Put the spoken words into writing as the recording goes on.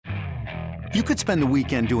You could spend the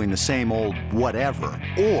weekend doing the same old whatever,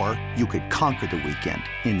 or you could conquer the weekend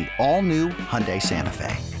in the all-new Hyundai Santa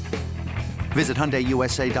Fe. Visit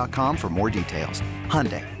HyundaiUSA.com for more details.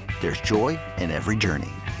 Hyundai, there's joy in every journey.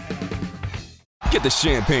 Get the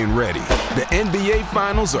champagne ready. The NBA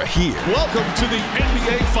Finals are here. Welcome to the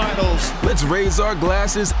NBA Finals. Let's raise our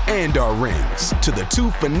glasses and our rings to the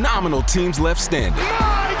two phenomenal teams left standing.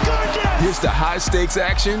 My goodness! Here's to high-stakes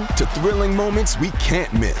action, to thrilling moments we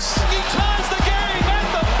can't miss. He ties the game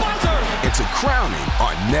at the buzzer! And to crowning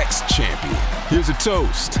our next champion. Here's a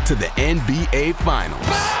toast to the NBA Finals.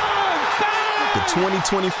 The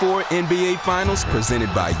 2024 NBA Finals,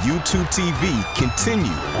 presented by YouTube TV,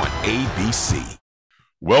 continue on ABC.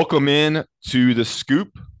 Welcome in to The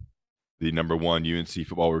Scoop, the number one UNC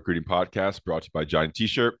football recruiting podcast, brought to you by Johnny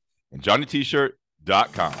T-Shirt and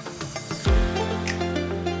JohnnyT-Shirt.com.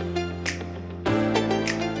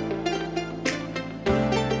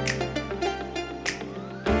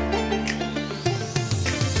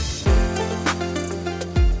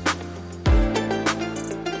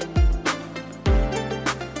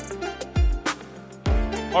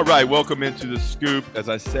 All right, welcome into The Scoop. As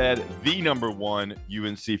I said, the number one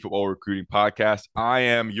UNC football recruiting podcast. I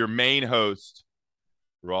am your main host,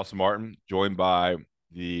 Ross Martin, joined by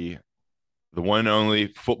the one and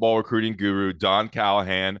only football recruiting guru, Don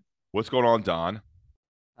Callahan. What's going on, Don?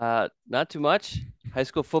 Not too much. High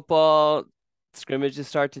school football scrimmages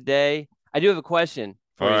start today. I do have a question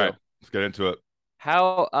for you. All right, let's get into it.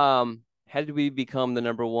 How did we become the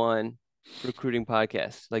number one recruiting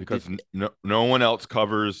podcast? Because no one else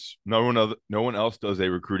covers, no one else does a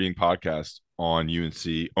recruiting podcast on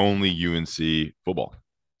UNC, only UNC football.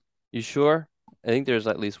 You sure? I think there's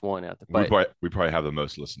at least one out there. We probably have the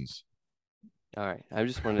most listens. All right, I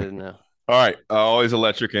just wanted to know. All right, always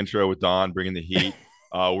electric intro with Don bringing the heat.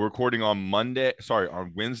 We're recording on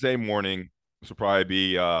Wednesday morning. This will probably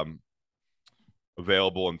be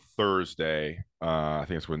available on Thursday. I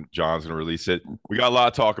think it's when John's going to release it. We got a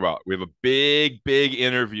lot to talk about. We have a big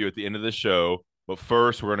interview at the end of the show. But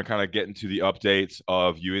first, we're going to kind of get into the updates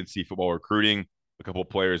of UNC football recruiting. A couple of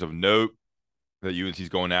players of note that UNC is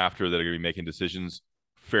going after that are going to be making decisions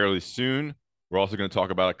fairly soon. We're also going to talk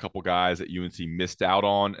about a couple guys that UNC missed out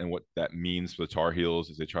on and what that means for the Tar Heels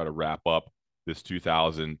as they try to wrap up this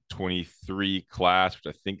 2023 class,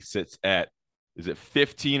 which I think sits at, is it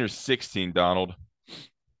 15 or 16, Donald?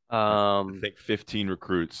 I think 15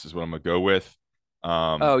 recruits is what I'm going to go with.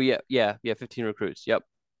 15 recruits. Yep.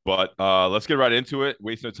 But let's get right into it.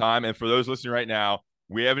 Waste no time. And for those listening right now,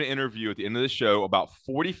 we have an interview at the end of the show, about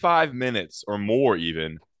 45 minutes or more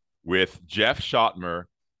even, with Jeff Schottmer,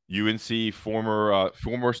 UNC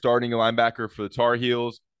former starting linebacker for the Tar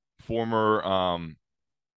Heels, former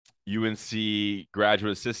UNC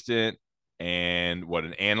graduate assistant, and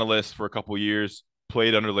an analyst for a couple years,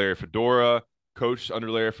 played under Larry Fedora, coached under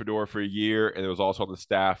Larry Fedora for a year, and was also on the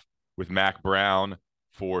staff with Mack Brown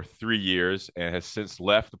for 3 years and has since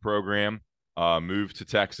left the program, moved to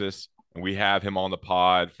Texas. And we have him on the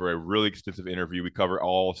pod for a really extensive interview. We cover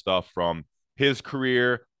all stuff from his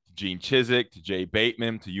career to Gene Chizik to Jay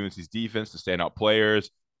Bateman to UNC's defense to standout players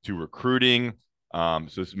to recruiting.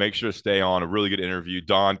 So make sure to stay on. A really good interview.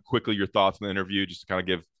 Don, quickly your thoughts on the interview, just to kind of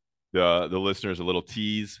give the listeners a little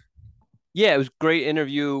tease. Yeah, it was a great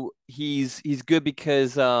interview. He's good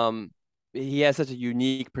because he has such a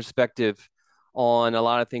unique perspective on a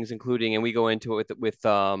lot of things, including, and we go into it with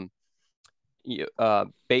Bateman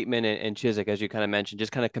and Chizik, as you kind of mentioned,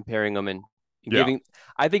 just kind of comparing them and giving.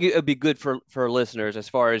 I think it would be good for listeners as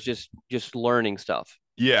far as just learning stuff.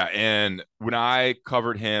 Yeah, and when I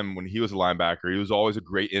covered him when he was a linebacker, he was always a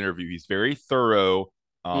great interview. He's very thorough.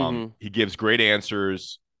 He gives great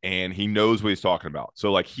answers. And he knows what he's talking about.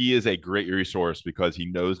 So, he is a great resource because he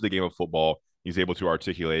knows the game of football. He's able to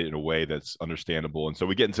articulate it in a way that's understandable. And so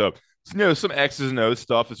we get into, some X's and O's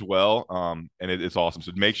stuff as well. And it's awesome.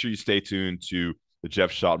 So make sure you stay tuned to the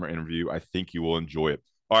Jeff Schottmer interview. I think you will enjoy it.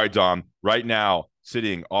 All right, Dom, right now,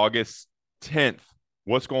 sitting August 10th,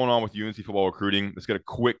 what's going on with UNC football recruiting? Let's get a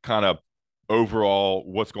quick kind of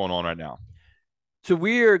overall what's going on right now. So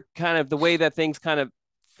we're kind of the way that things kind of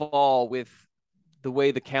fall with the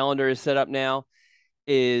way the calendar is set up now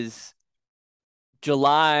is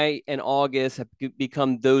July and August have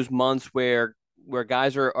become those months where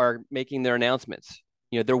guys are making their announcements.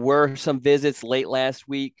 There were some visits late last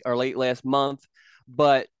week or late last month,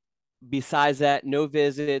 but besides that, no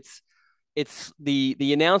visits. It's the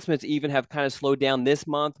announcements even have kind of slowed down this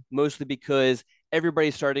month, mostly because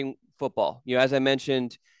everybody's starting football. As I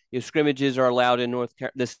mentioned, scrimmages are allowed in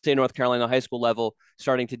the state of North Carolina high school level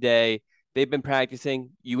starting today. They've been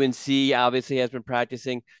practicing. UNC obviously has been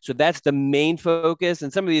practicing. So that's the main focus.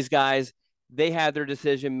 And some of these guys, they had their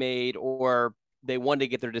decision made, or they want to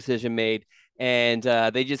get their decision made, and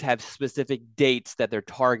they just have specific dates that they're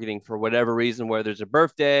targeting for whatever reason, whether there's a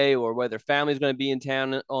birthday or whether family's going to be in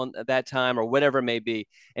town on at that time or whatever it may be.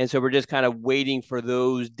 And so we're just kind of waiting for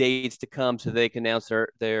those dates to come so they can announce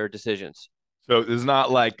their decisions. So there's not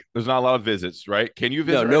a lot of visits, right? Can you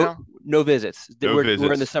visit no, right now? no visits. No we're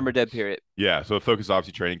visits. in the summer dead period. Yeah, so it focuses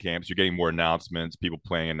obviously training camps. You're getting more announcements, people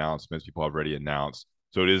playing announcements, people have already announced.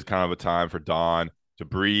 So it is kind of a time for Don to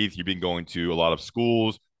breathe. You've been going to a lot of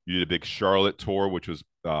schools. You did a big Charlotte tour, which was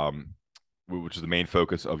the main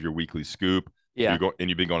focus of your weekly scoop. Yeah, and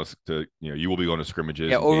you've been going to you will be going to scrimmages.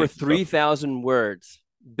 Yeah, over 3,000 words.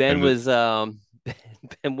 Ben was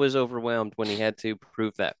overwhelmed when he had to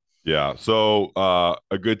prove that. Yeah, so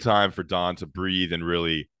a good time for Don to breathe and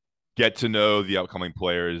really get to know the upcoming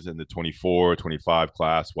players in the 24, 25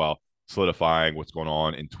 class while solidifying what's going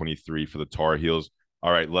on in 23 for the Tar Heels.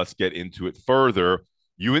 All right, let's get into it further.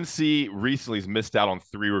 UNC recently has missed out on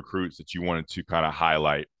 3 recruits that you wanted to kind of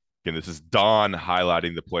highlight. Again, this is Don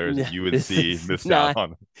highlighting the players that UNC missed out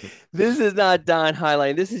on. This is not Don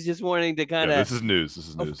highlighting. This is just wanting to kind of this is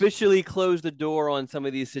news. Officially close the door on some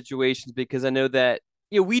of these situations, because I know that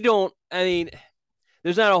we don't. I mean,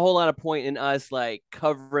 there's not a whole lot of point in us like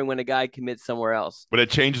covering when a guy commits somewhere else. But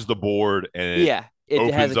it changes the board, and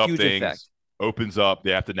it has a huge effect. Opens up.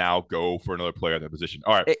 They have to now go for another player at that position.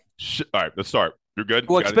 All right, all right. Let's start. You're good.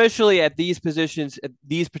 Well, especially at these positions, at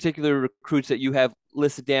these particular recruits that you have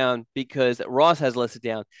listed down, because Ross has listed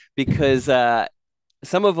down, because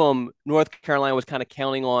some of them North Carolina was kind of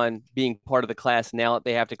counting on being part of the class. Now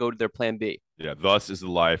they have to go to their plan B. Yeah, thus is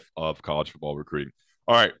the life of college football recruiting.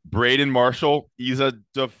 All right, Braden Marshall, he's a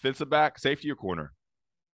defensive back, safety or corner?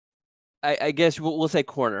 I guess we'll say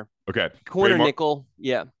corner. Okay. Corner nickel,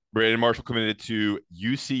 yeah. Braden Marshall committed to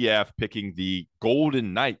UCF, picking the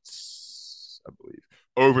Golden Knights, I believe,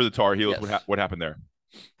 over the Tar Heels. Yes. What happened there?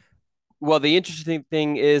 Well, the interesting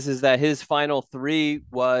thing is that his final 3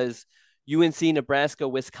 was UNC, Nebraska,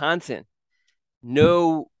 Wisconsin.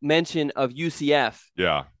 No mention of UCF.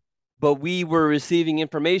 Yeah. But we were receiving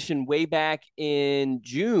information way back in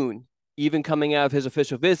June, even coming out of his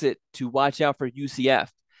official visit, to watch out for UCF.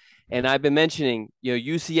 And I've been mentioning,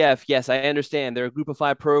 UCF, yes, I understand they're a group of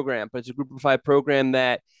 5 program, but it's a group of 5 program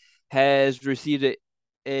that has received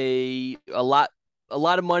a lot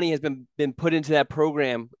of money has been put into that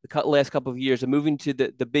program the last couple of years, and moving to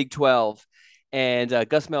the Big 12. And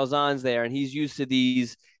Gus Malzahn's there, and he's used to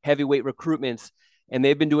these heavyweight recruitments. And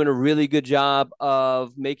they've been doing a really good job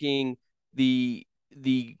of making the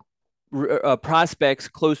prospects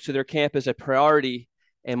close to their campus a priority.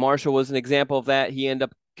 And Marshall was an example of that. He ended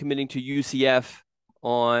up committing to UCF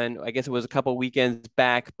on, I guess it was a couple of weekends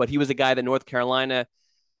back, but he was a guy that North Carolina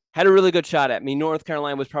had a really good shot at. I mean, North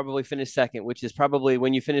Carolina was probably finished second, which is probably,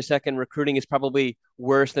 when you finish second, recruiting is probably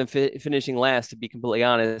worse than finishing last, to be completely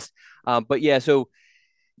honest. But yeah, so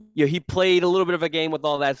he played a little bit of a game with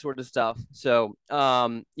all that sort of stuff. So,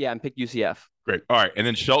 and picked UCF. Great. All right. And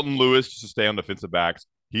then Shelton Lewis, just to stay on defensive backs,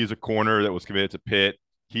 he's a corner that was committed to Pitt.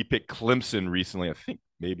 He picked Clemson recently, I think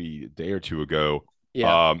maybe a day or two ago.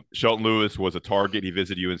 Yeah. Shelton Lewis was a target. He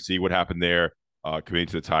visited UNC. What happened there? Committing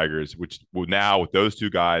to the Tigers, which will now, with those 2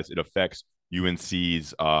 guys, it affects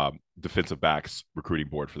UNC's defensive backs recruiting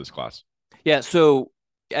board for this class. Yeah. So,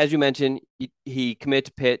 as you mentioned, he committed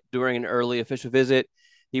to Pitt during an early official visit.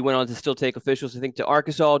 He went on to still take officials, I think, to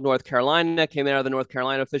Arkansas, North Carolina, came out of the North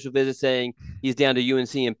Carolina official visit saying he's down to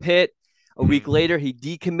UNC and Pitt. A week later, he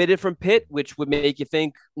decommitted from Pitt, which would make you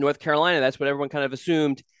think North Carolina. That's what everyone kind of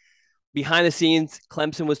assumed. Behind the scenes,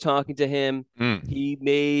 Clemson was talking to him. He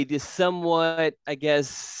made a somewhat, I guess,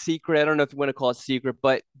 secret. I don't know if you want to call it secret,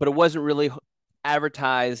 but it wasn't really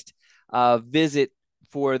advertised visit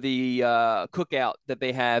for the cookout that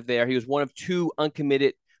they have there. He was one of 2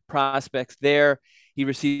 uncommitted prospects there. He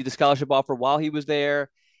received a scholarship offer while he was there,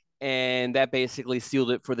 and that basically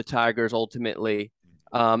sealed it for the Tigers ultimately.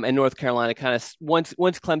 And North Carolina kind of, once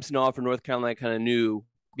Clemson offered, North Carolina kind of knew,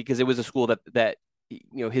 because it was a school that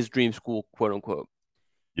his dream school, quote unquote.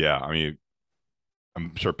 Yeah, I mean,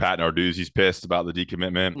 I'm sure Pat Narduzzi's pissed about the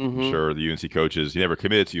decommitment. Mm-hmm. I'm sure the UNC coaches, he never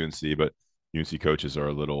committed to UNC, but UNC coaches are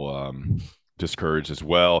a little discouraged as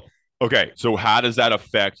well. Okay, so how does that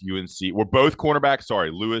affect UNC? We're both cornerbacks. Sorry,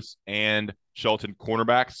 Lewis and Shelton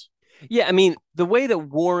cornerbacks. Yeah, I mean, the way that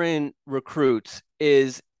Warren recruits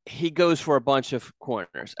is he goes for a bunch of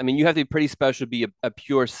corners. I mean, you have to be pretty special to be a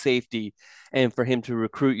pure safety and for him to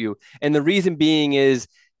recruit you. And the reason being is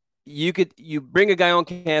you bring a guy on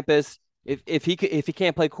campus, if he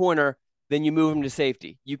can't play corner, then you move him to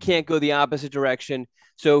safety. You can't go the opposite direction.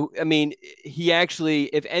 So, I mean, he actually,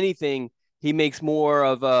 if anything, he makes more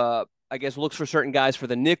of a, I guess, looks for certain guys for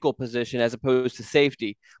the nickel position as opposed to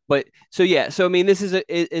safety. But so, yeah. So, I mean, this is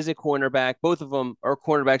a cornerback. Both of them are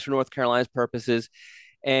cornerbacks for North Carolina's purposes.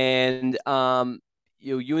 And,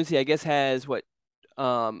 UNC, I guess, has what?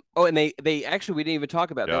 And they actually, we didn't even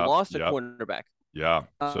talk about it. They lost a cornerback. Yeah.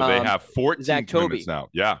 So they have 14 Zach commitments Toby now.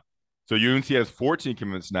 Yeah. So UNC has 14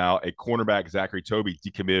 commitments now. A cornerback, Zachary Toby,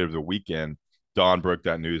 decommitted over the weekend. Don broke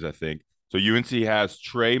that news, I think. So UNC has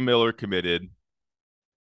Trey Miller committed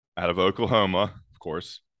out of Oklahoma, of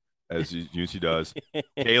course, as UNC does.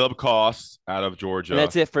 Caleb Koss out of Georgia. And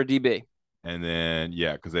that's it for DB. And then,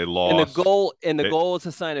 because they lost. And the goal is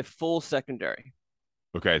to sign a full secondary.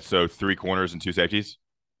 Okay, so 3 corners and 2 safeties?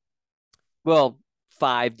 Well,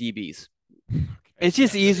 5 DBs. It's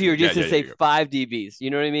just easier to say 5 DBs.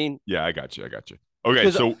 You know what I mean? Yeah, I got you.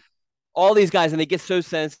 Okay, so all these guys, and they get so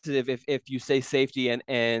sensitive if you say safety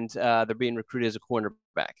and they're being recruited as a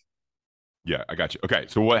cornerback. Yeah, I got you. Okay,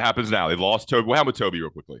 so what happens now? They lost Toby. What happened with Toby real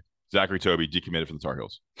quickly? Zachary Toby decommitted from the Tar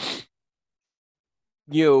Heels.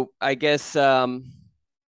 I guess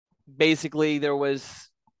basically there was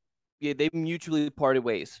they mutually parted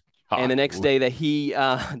ways. And the next day Toby,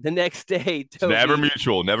 it's never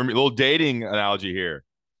mutual. Never little dating analogy here.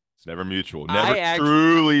 It's never mutual. Never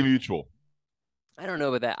truly mutual. I don't know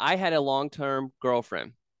about that. I had a long-term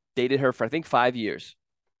girlfriend, dated her for I think 5 years,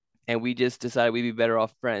 and we just decided we'd be better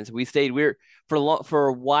off friends. We stayed. For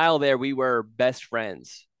a while there. We were best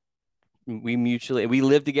friends. We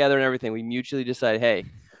lived together and everything. We mutually decided, hey,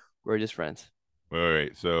 we're just friends.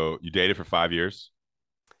 Wait. So you dated for 5 years?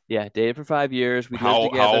 Yeah, dated for 5 years. We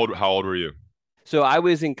lived together. How old were you? So I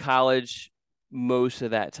was in college most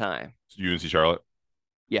of that time. So UNC Charlotte?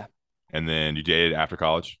 Yeah. And then you dated after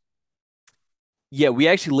college? Yeah, we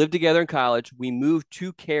actually lived together in college. We moved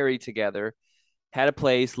to Cary together, had a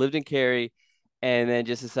place, lived in Cary, and then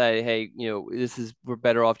just decided, hey, we're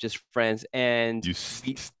better off just friends. And you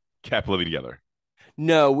kept living together?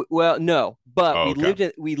 No, but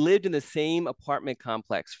we lived in the same apartment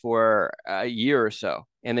complex for a year or so,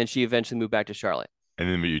 and then she eventually moved back to Charlotte. And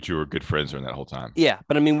then you two were good friends during that whole time. Yeah,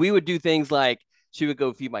 but I mean, we would do things like she would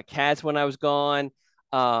go feed my cats when I was gone,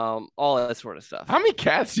 all that sort of stuff. How many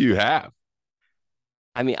cats do you have?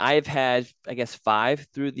 I mean, I've had, I guess, 5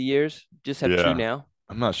 through the years. Just have 2 now.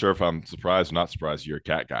 I'm not sure if I'm surprised or not surprised you're a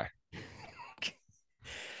cat guy.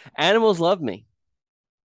 Animals love me.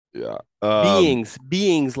 Yeah.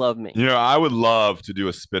 Beings love me. I would love to do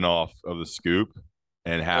a spinoff of The Scoop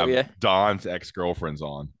and have Don's ex-girlfriends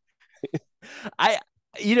on.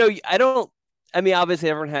 Obviously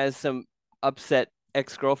everyone has some upset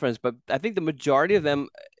ex-girlfriends, but I think the majority of them,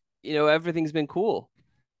 everything's been cool.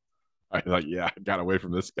 I got away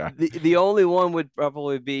from this guy. The only one would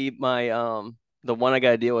probably be my the one I got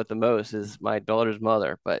to deal with the most is my daughter's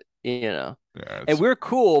mother, but and we're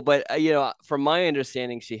cool, but from my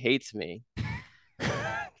understanding, she hates me.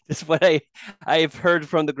 That's what I've heard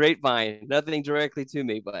from the grapevine. Nothing directly to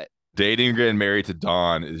me, but dating and getting married to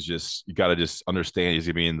Don is just, you got to just understand he's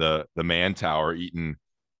gonna be in the man tower eating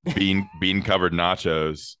bean covered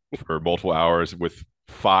nachos for multiple hours with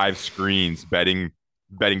 5 screens, betting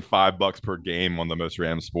 $5 per game on the most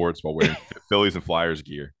random sports while wearing Phillies and Flyers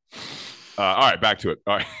gear. All right, back to it.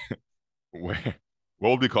 All right, what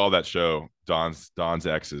would we call that show? Don's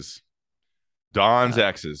exes. Don's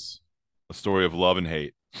exes. A story of love and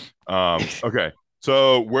hate. Okay,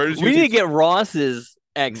 so where does we need to get Ross's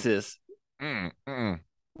exes?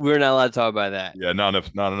 We're not allowed to talk about that. Yeah, not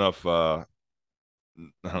enough time.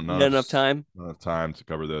 Not enough time to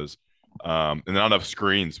cover those. And not enough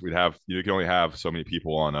screens. You can only have so many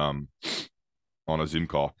people on a Zoom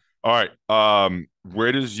call. All right.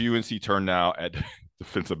 Where does UNC turn now at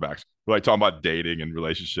defensive backs? We're like talking about dating and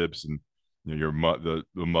relationships and the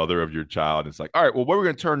mother of your child. It's like, all right, well, what are we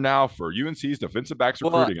going to turn now for UNC's defensive backs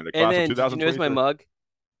recruiting in the class of 2020? Here's my mug.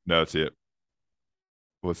 No, that's it.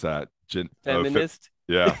 What's that? Feminist?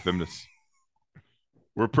 Feminist.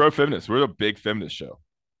 We're pro-feminist. We're a big feminist show.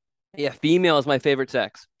 Yeah, female is my favorite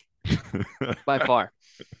sex. By far.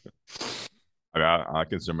 I mean, I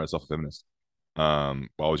consider myself a feminist. Why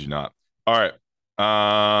would you not? All right.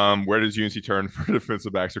 Where does UNC turn for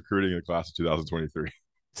defensive backs recruiting in the class of 2023?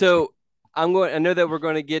 So I know that we're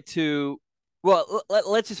going to get to. Well,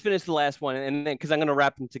 let's just finish the last one, and then because I'm going to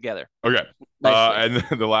wrap them together. Okay. And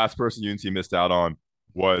then the last person UNC missed out on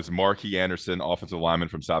was Marquis Anderson, offensive lineman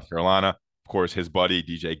from South Carolina. Of course, his buddy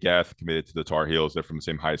DJ Geth committed to the Tar Heels. They're from the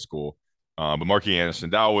same high school. But Marquis Anderson,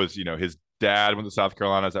 that was his dad went to South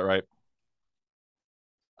Carolina. Is that right?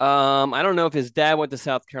 I don't know if his dad went to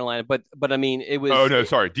South Carolina, but I mean, it Oh was no,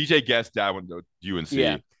 sorry. DJ Guest dad went to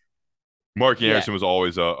yeah, UNC. Mark yeah, Anderson was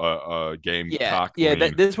always a Gamecock yeah.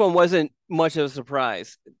 lean. This one wasn't much of a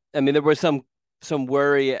surprise. I mean, there was some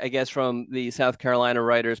worry, I guess, from the South Carolina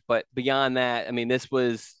writers, but beyond that, I mean, this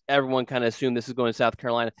was everyone kind of assumed this was going to South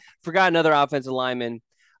Carolina. Forgot another offensive lineman,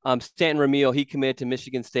 Stanton Ramil. He committed to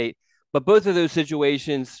Michigan State, but both of those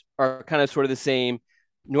situations are kind of sort of the same.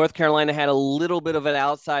 North Carolina had a little bit of an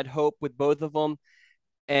outside hope with both of them,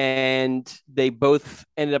 and they both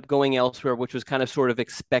ended up going elsewhere, which was kind of sort of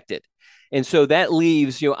expected. And so that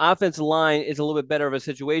leaves, offensive line is a little bit better of a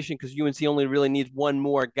situation because UNC only really needs one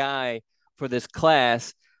more guy for this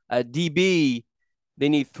class. DB, they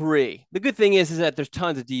need three. The good thing is that there's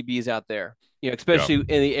tons of DBs out there, especially in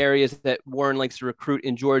the areas that Warren likes to recruit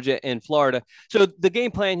in Georgia and Florida. So the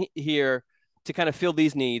game plan here to kind of fill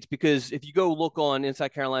these needs, because if you go look on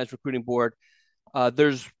Inside Carolina's recruiting board,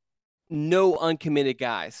 there's no uncommitted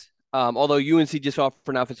guys. Although UNC just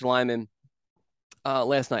offered an offensive lineman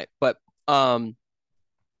last night. But beyond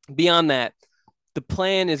that, the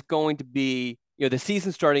plan is going to be, the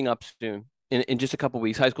season starting up soon in just a couple of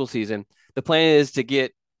weeks, high school season. The plan is to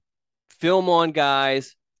get film on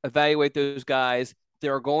guys, evaluate those guys.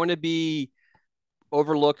 There are going to be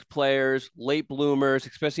overlooked players, late bloomers,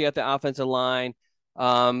 especially at the offensive line.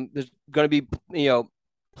 There's going to be,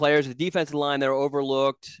 players at the defensive line that are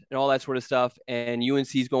overlooked and all that sort of stuff. And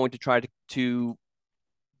UNC is going to try to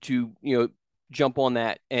jump on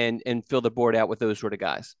that and fill the board out with those sort of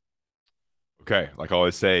guys. Okay, like I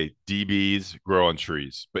always say, DBs grow on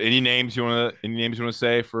trees. But any names you want to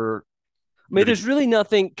say for? I mean, there's really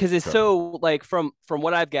nothing because it's so like from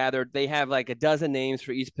what I've gathered, they have like a dozen names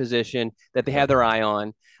for each position that they have their eye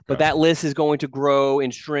on. But that list is going to grow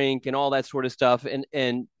and shrink and all that sort of stuff.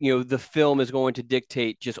 And the film is going to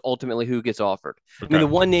dictate just ultimately who gets offered. Okay. I mean,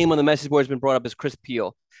 the one name on the message board has been brought up is Chris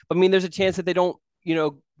Peel. But I mean, there's a chance that they don't,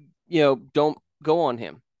 don't go on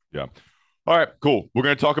him. Yeah. All right, cool. We're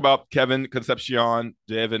going to talk about Kevin Concepcion,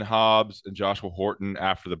 Devin Hobbs, and Joshua Horton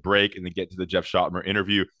after the break, and then get to the Jeff Schottmer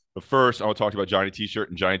interview. But first, I want to talk about Johnny T-Shirt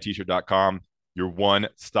and JohnnyT-Shirt.com, your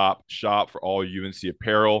one-stop shop for all UNC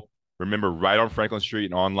apparel. Remember, right on Franklin Street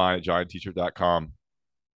and online at JohnnyT-Shirt.com.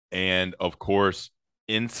 And, of course,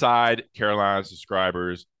 Inside Carolina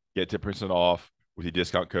subscribers get 10% off with the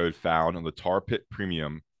discount code found on the Tar Pit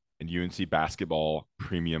Premium and UNC Basketball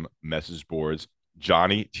Premium message boards.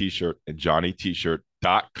 Johnny T-Shirt and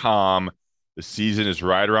JohnnyT-Shirt.com. The season is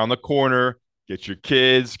right around the corner. Get your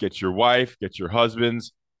kids, get your wife, get your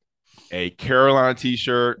husbands a Carolina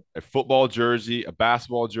T-shirt, a football jersey, a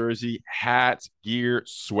basketball jersey, hats, gear,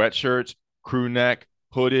 sweatshirts, crew neck,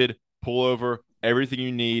 hooded, pullover, everything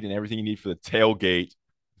you need and everything you need for the tailgate.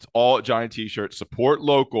 It's all at Johnny T-Shirt. Support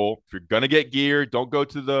local. If you're going to get gear, don't go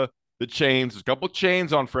to the chains. There's a couple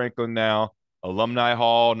chains on Franklin now. Alumni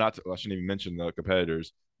Hall, I shouldn't even mention the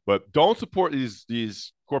competitors, but don't support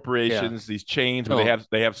these corporations, these chains where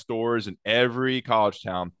they have stores in every college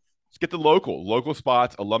town. Just get the local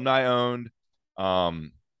spots, alumni owned,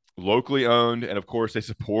 locally owned, and of course they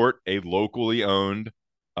support a locally owned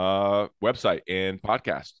website and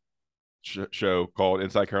podcast show called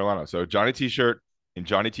Inside Carolina. So Johnny T-Shirt and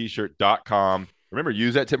JohnnyT-Shirt.com. Remember,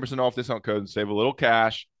 use that 10% off discount code and save a little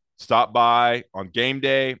cash. Stop by on game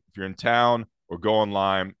day if you're in town, or go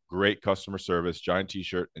online. Great customer service. Johnny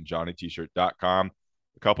T-Shirt and JohnnyT-Shirt.com.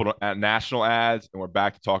 A couple of national ads, and we're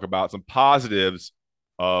back to talk about some positives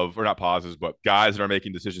or not positives, but guys that are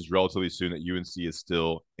making decisions relatively soon that UNC is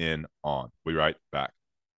still in on. We'll be right back.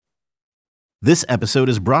 This episode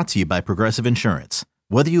is brought to you by Progressive Insurance.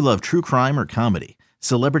 Whether you love true crime or comedy,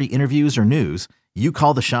 celebrity interviews or news, you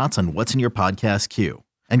call the shots on what's in your podcast queue.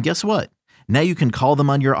 And guess what? Now you can call them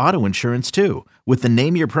on your auto insurance too with the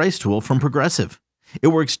Name Your Price tool from Progressive. It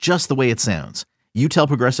works just the way it sounds. You tell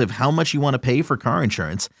Progressive how much you want to pay for car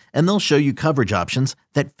insurance, and they'll show you coverage options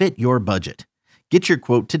that fit your budget. Get your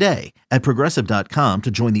quote today at Progressive.com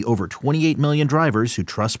to join the over 28 million drivers who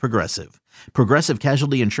trust Progressive. Progressive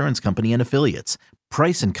Casualty Insurance Company and Affiliates.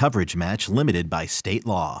 Price and coverage match limited by state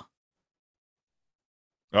law.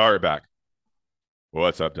 All right, back.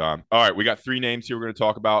 What's up, Don? All right, we got three names here we're going to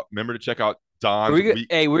talk about. Remember to check out Don's. We're going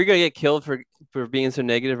to get killed for being so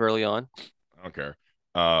negative early on. I don't care.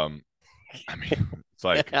 I mean, it's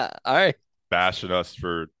like all right, bashing us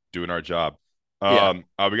for doing our job. We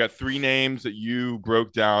got three names that you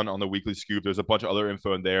broke down on the Weekly Scoop. There's a bunch of other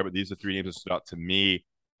info in there, but these are three names that stood out to me.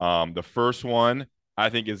 The first one I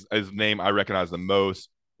think is the name I recognize the most,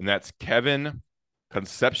 and that's Kevin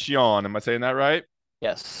Concepcion. Am I saying that right?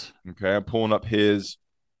 Yes. Okay, I'm pulling up his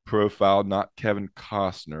profile, not Kevin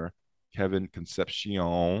Costner. Kevin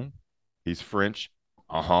Concepcion. He's French.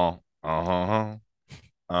 Uh-huh. Uh-huh.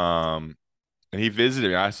 And he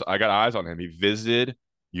visited. I got eyes on him. He visited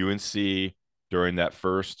UNC during that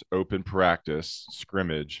first open practice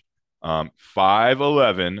scrimmage.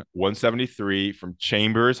 5'11", 173 from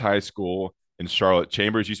Chambers High School in Charlotte.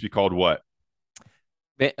 Chambers used to be called what?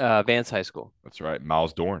 Vance High School. That's right.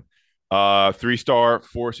 Miles Dorn. 3-star,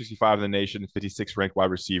 465 in the nation, 56th ranked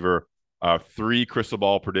wide receiver. 3 crystal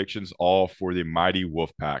ball predictions, all for the mighty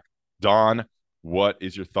Wolfpack. Don, what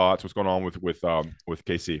is your thoughts? What's going on with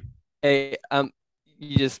KC? Hey,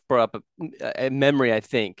 you just brought up a memory, I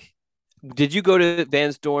think. Did you go to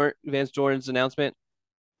Vance Dorn's announcement?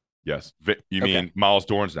 Yes. You mean Miles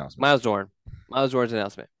Dorn's announcement? Miles Dorn's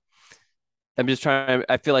announcement. I'm just trying.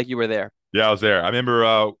 I feel like you were there. Yeah, I was there. I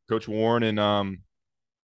remember Coach Warren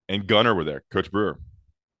and Gunner were there. Coach Brewer.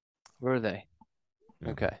 Where were they? Yeah.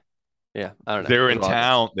 Okay. Yeah, I don't know. They were in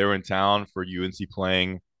town. They were in town for UNC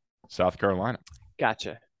playing South Carolina.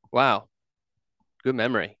 Gotcha. Wow. Good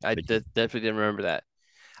memory. I definitely didn't remember that.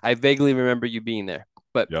 I vaguely remember you being there.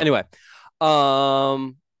 But anyway.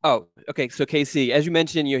 Oh, okay. So KC, as you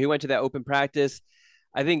mentioned, he went to that open practice.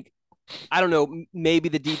 I don't know, maybe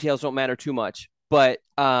the details don't matter too much, but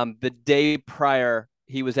the day prior,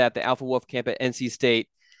 he was at the Alpha Wolf camp at NC State,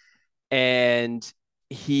 and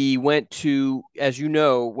he went to, as you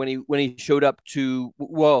know, when he showed up to,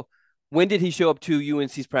 well, when did he show up to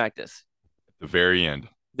UNC's practice? The very end.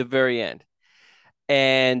 The very end.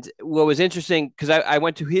 And what was interesting, because I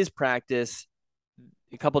went to his practice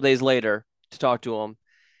a couple of days later to talk to him,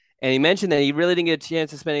 and he mentioned that he really didn't get a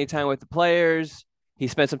chance to spend any time with the players. He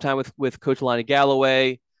spent some time with Coach Lonnie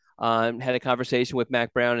Galloway, had a conversation with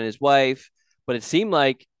Mac Brown and his wife, but it seemed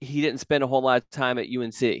like he didn't spend a whole lot of time at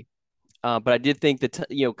UNC. But I did think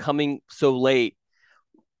that, coming so late,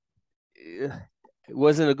 it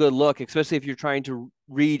wasn't a good look, especially if you're trying to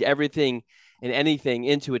read everything and anything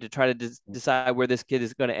into it to try to decide where this kid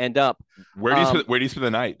is going to end up. Where do you spend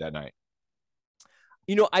the night that night?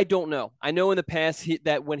 I don't know. I know in the past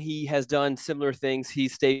that when he has done similar things, he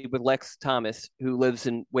stayed with Lex Thomas, who lives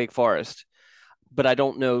in Wake Forest. But I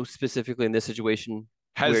don't know specifically in this situation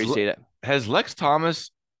where he stayed at. Has Lex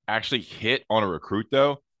Thomas actually hit on a recruit,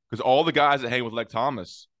 though? Because all the guys that hang with Lex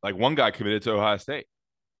Thomas, like one guy committed to Ohio State.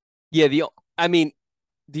 Yeah, the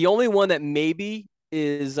only one that maybe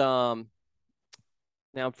is now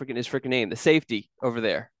I'm forgetting his freaking name, the safety over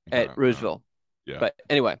there at Roseville. Yeah. But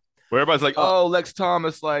anyway. Where everybody's like, Lex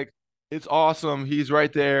Thomas, like, it's awesome. He's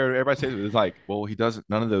right there. Everybody says it's like, well, he doesn't.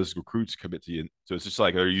 None of those recruits commit to you. So it's just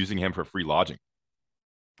like they're using him for free lodging.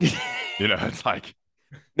 It's like.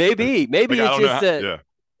 Maybe like, it's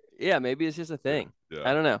just maybe it's just a thing. Yeah.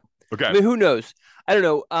 I don't know. Okay. I mean, who knows? I don't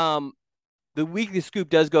know. The Weekly Scoop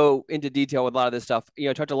does go into detail with a lot of this stuff.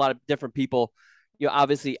 I talked to a lot of different people,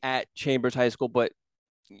 obviously at Chambers High School, but,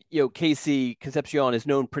 KC Concepcion is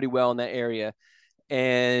known pretty well in that area.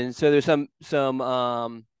 And so there's some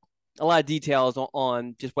a lot of details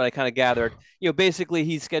on just what I kind of gathered. Basically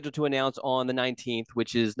he's scheduled to announce on the 19th,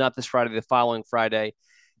 which is not this Friday, the following Friday.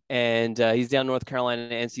 And he's down North Carolina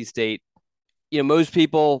and NC State. Most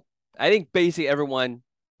people, I think basically everyone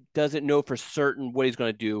doesn't know for certain what he's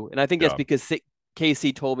going to do. And I think that's because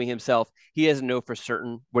KC told me himself, he doesn't know for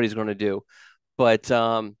certain what he's going to do. But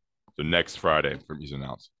so next Friday he's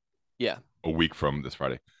announced. Yeah. A week from this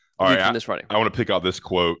Friday. All right, this Friday. I want to pick out this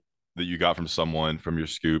quote that you got from someone from your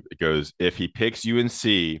scoop. It goes, if he picks UNC,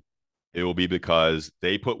 it will be because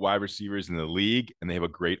they put wide receivers in the league and they have a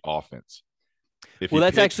great offense.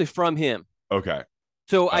 That's actually from him. Okay.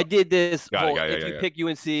 So I did this. If you pick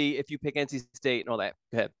UNC, if you pick NC State and all that.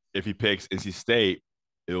 Go ahead. If he picks NC State,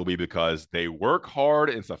 it will be because they work hard.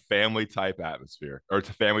 And it's a family type atmosphere, or it's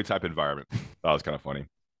a family type environment. That was kind of funny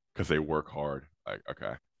because they work hard. Like,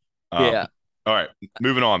 okay. Yeah. All right,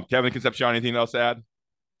 moving on. Kevin Concepcion, anything else to add?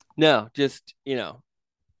 No, just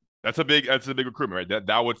that's a big recruitment, right?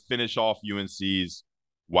 That would finish off UNC's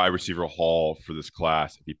wide receiver haul for this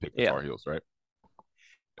class if he picked the Tar Heels, right?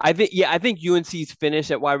 I think UNC's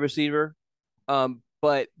finished at wide receiver,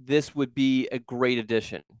 but this would be a great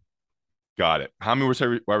addition. Got it. How many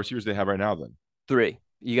wide receivers do they have right now? Then 3.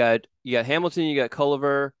 You got Hamilton, you got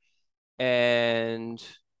Culliver, and.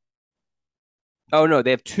 Oh, no, they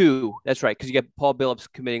have 2. That's right, because you got Paul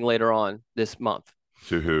Billups committing later on this month.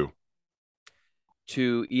 To who?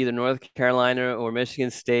 To either North Carolina or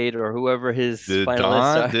Michigan State or whoever his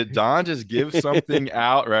finalists are. Did Don just give something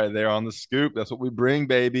out right there on the scoop? That's what we bring,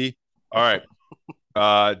 baby. All right.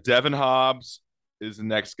 Devin Hobbs is the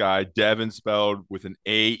next guy. Devin spelled with an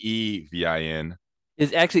A-E-V-I-N.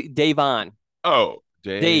 Is actually Davon. Oh,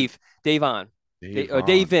 Davon.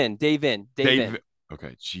 Dave In.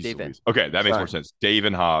 Okay, jeez Dave In. Louise. Okay, that makes Sorry. more sense. Dave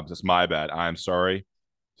and Hobbs. That's my bad. I'm sorry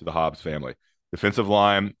to the Hobbs family. Defensive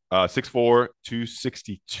line, 6'4",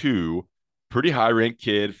 262. Pretty high-ranked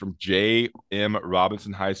kid from J.M.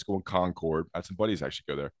 Robinson High School in Concord. I had some buddies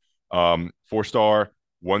actually go there. 4-star,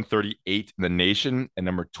 138 in the nation, and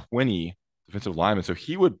number 20 defensive lineman. So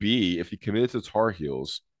he would be, if he committed to Tar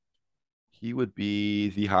Heels, he would be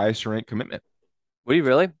the highest ranked commitment. Would he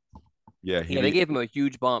really? Yeah, They gave him a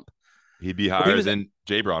huge bump. He'd be higher than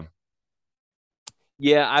Jay Braun.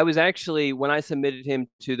 Yeah, I was actually, when I submitted him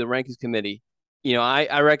to the rankings committee,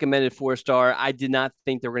 I recommended 4-star. I did not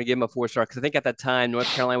think they were going to give him a 4-star because I think at that time North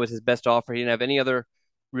Carolina was his best offer. He didn't have any other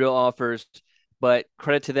real offers, but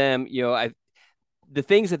credit to them. The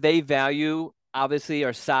things that they value obviously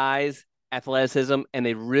are size, athleticism, and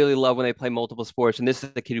they really love when they play multiple sports. And this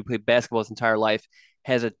is a kid who played basketball his entire life,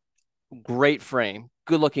 has a great frame,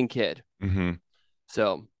 good-looking kid. Mm-hmm.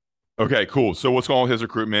 So, okay, cool. So what's going on with his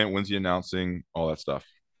recruitment? When's he announcing? All that stuff.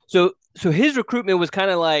 So his recruitment was kind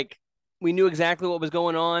of like, we knew exactly what was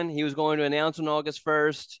going on. He was going to announce on August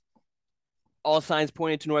 1st. All signs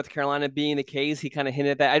pointed to North Carolina being the case. He kind of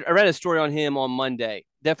hinted at that. I read a story on him on Monday.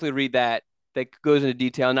 Definitely read that. That goes into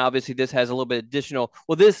detail. And obviously this has a little bit additional.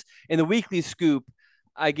 Well, this in the weekly scoop,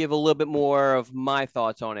 I give a little bit more of my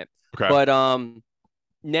thoughts on it. Okay. But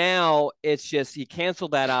now it's just, he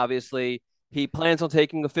canceled that. Obviously he plans on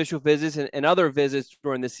taking official visits and other visits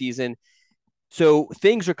during the season. So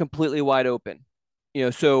things are completely wide open.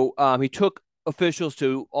 So he took officials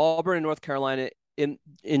to Auburn and North Carolina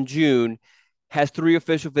in June, has 3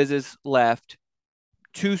 official visits left.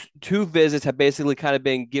 Two visits have basically kind of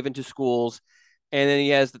been given to schools. And then he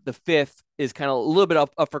has the 5th is kind of a little bit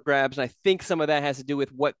up for grabs. And I think some of that has to do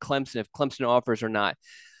with what if Clemson offers or not.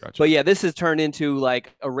 Gotcha. But yeah, this has turned into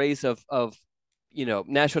like a race of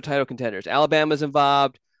national title contenders. Alabama's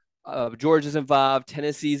involved. Georgia's involved.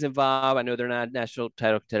 Tennessee's involved. I know they're not a national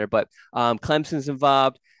title contender, but Clemson's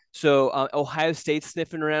involved. So Ohio State's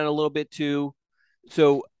sniffing around a little bit too.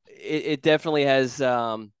 So it definitely has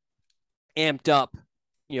amped up,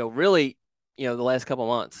 really, the last couple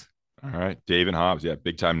months. All right. David Hobbs. Yeah.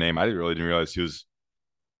 Big time name. I didn't realize he was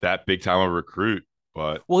that big time of a recruit,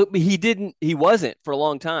 but. Well, he wasn't for a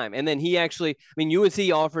long time. And then he actually,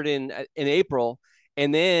 UNC offered in April.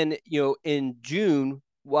 And then, in June,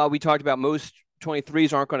 while we talked about most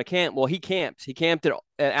 23s aren't going to camp, well, he camped. He camped at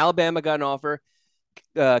Alabama, got an offer.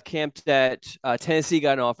 Camped at Tennessee,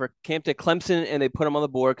 got an offer. Camped at Clemson, and they put him on the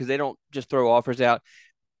board because they don't just throw offers out.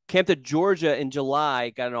 Camped at Georgia in July,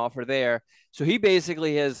 got an offer there. So he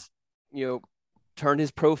basically has, turned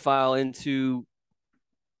his profile into,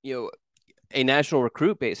 a national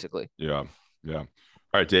recruit, basically. Yeah. All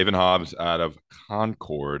right. David Hobbs out of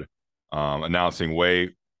Concord, announcing way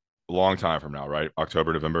a long time from now, right?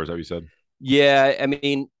 October, November, is that what you said? Yeah.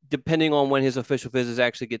 Depending on when his official visits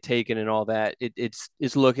actually get taken and all that, it's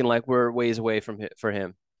looking like we're ways away for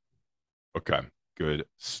him. Okay. Good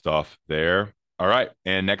stuff there. All right.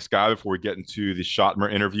 And next guy before we get into the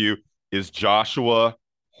Schottmer interview is Joshua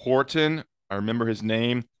Horton. I remember his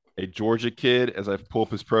name, a Georgia kid, as I pull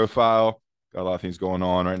up his profile. Got a lot of things going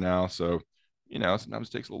on right now. So, sometimes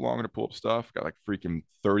it takes a little longer to pull up stuff. Got like freaking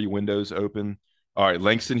 30 windows open. All right.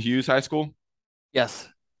 Langston Hughes High School? Yes.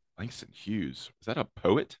 Langston Hughes. Is that a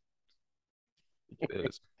poet? It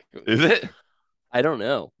is. Is it? I don't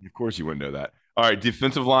know. Of course you wouldn't know that. All right.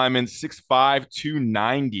 Defensive lineman, 6'5",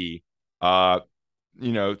 290.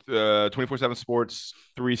 24/7 Sports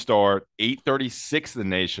 3-star, 836 in the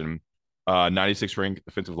nation, 96 ranked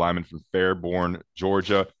defensive lineman from Fairborn,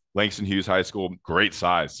 Georgia. Langston Hughes High School, great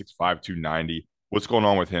size, 6'5", 290. What's going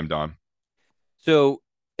on with him, Don? So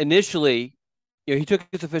initially, he took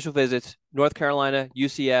his official visits, North Carolina,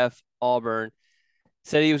 UCF, Auburn,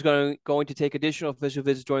 said he was going to take additional official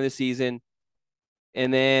visits during the season.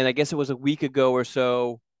 And then I guess it was a week ago or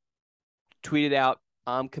so, tweeted out,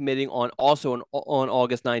 I'm committing on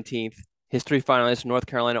August 19th, his 3 finalists, North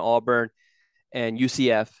Carolina, Auburn, and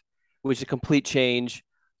UCF, which is a complete change.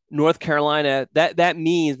 North Carolina, that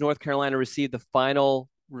means North Carolina received the final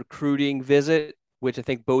recruiting visit, which I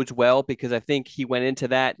think bodes well because I think he went into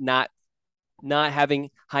that not having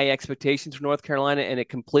high expectations for North Carolina, and it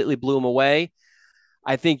completely blew him away.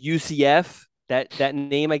 I think UCF, that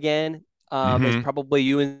name again, is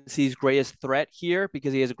probably UNC's greatest threat here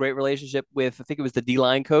because he has a great relationship with, I think it was the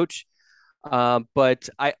D-line coach. But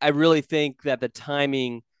I really think that the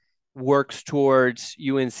timing works towards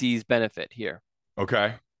UNC's benefit here.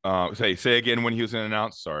 Okay. Say again when he was going to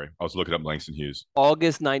announce. Sorry, I was looking up Langston Hughes.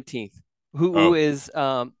 August 19th. Who is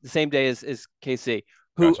the same day as KC?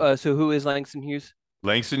 Gotcha. So who is Langston Hughes?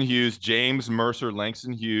 Langston Hughes, James Mercer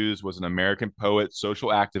Langston Hughes was an American poet, social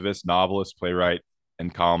activist, novelist, playwright,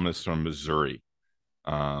 and columnist from Missouri.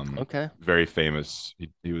 Okay. Very famous.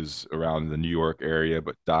 He was around the New York area,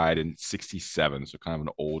 but died in 67. So kind of an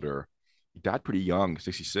older, he died pretty young,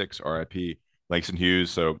 66, RIP. Langston Hughes.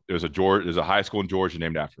 So there's a high school in Georgia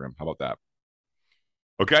named after him. How about that?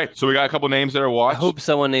 Okay. So we got a couple names that are watched. I hope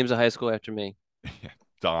someone names a high school after me.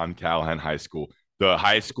 Don Callahan High School, the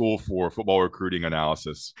high school for football recruiting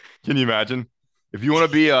analysis. Can you imagine? If you want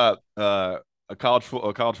to be a college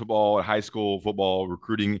football, a high school football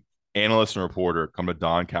recruiting analyst and reporter, come to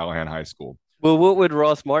Don Callahan High School. Well, what would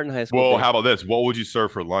Ross Martin High School Well, be? how about this? What would you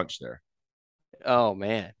serve for lunch there? Oh,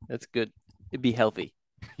 man. That's good. It'd be healthy.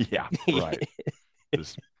 Yeah, right.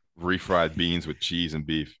 Just refried beans with cheese and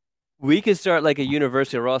beef. We could start like a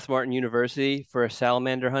university, a Ross Martin University for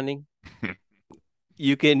salamander hunting.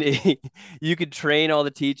 You can train all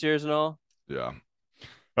the teachers and all. Yeah.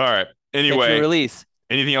 All right. Catch and Anyway, release.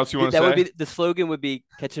 anything else you want to That say? would be the slogan. Would be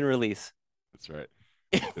catch and release. That's right.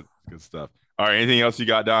 Good stuff. All right. Anything else you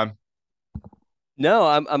got, Don? No,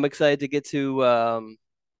 I'm excited to get to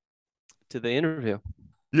the interview.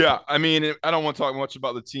 Yeah, I mean, I don't want to talk much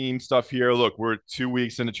about the team stuff here. Look, we're 2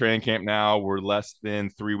 weeks into training camp now. We're less than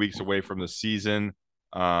 3 weeks away from the season.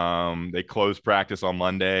 They closed practice on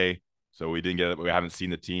Monday, so we haven't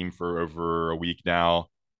seen the team for over a week now.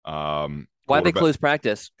 Why'd they close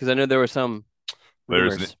practice? Because I know there were some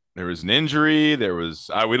rumors. There was an injury. We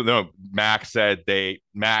don't know. Max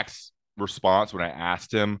response when I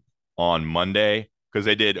asked him on Monday, because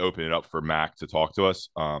they did open it up for Mac to talk to us.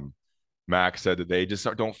 Max said that they just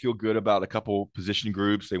don't feel good about a couple position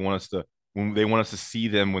groups. They want us to see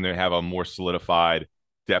them when they have a more solidified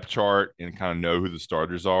depth chart and kind of know who the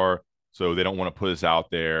starters are. So they don't want to put us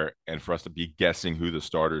out there and for us to be guessing who the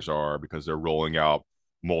starters are, because they're rolling out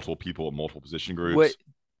multiple people at multiple position groups.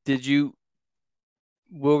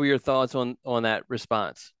 What were your thoughts on that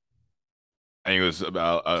response? I think it was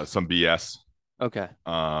about some BS. Okay.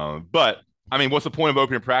 But I mean, what's the point of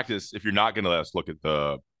opening practice if you're not going to let us look at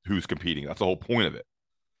who's competing? That's the whole point of it.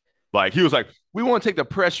 Like, he was like, we want to take the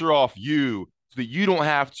pressure off you so that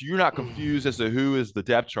you're not confused as to who is the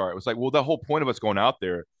depth chart. It was like, well, the whole point of us going out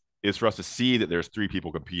there is for us to see that there's 3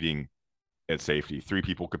 people competing at safety, 3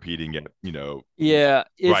 people competing at,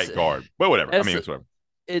 right guard. But whatever. I mean, it's whatever.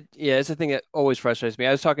 It's the thing that always frustrates me.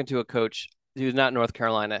 I was talking to a coach who's not in North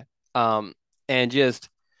Carolina, and we just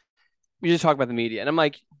talk about the media, and I'm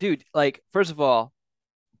like, dude, like, first of all,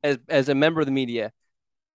 as a member of the media,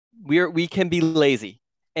 we can be lazy,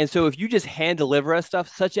 and so if you just hand deliver us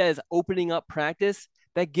stuff such as opening up practice,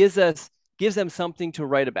 that gives them something to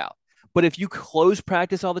write about. But if you close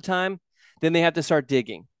practice all the time, then they have to start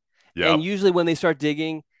digging. Yep. And usually when they start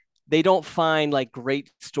digging, they don't find like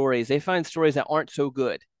great stories. They find stories that aren't so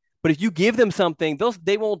good. But if you give them something,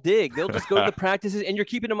 they won't dig. They'll just go to the practices, and you're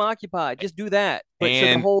keeping them occupied. Just do that. But so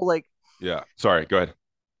the whole yeah. Sorry, go ahead.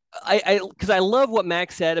 Because I love what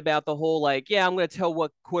Max said about the whole I'm going to tell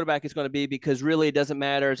what quarterback it's going to be, because really it doesn't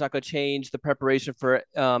matter. It's not going to change the preparation for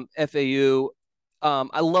FAU.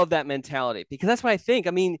 I love that mentality, because that's what I think.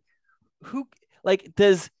 I mean,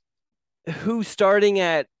 who's starting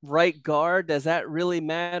at right guard, does that really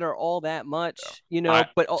matter all that much?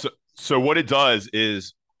 So what it does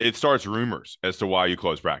is it starts rumors as to why you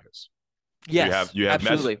close practice. Yes, you have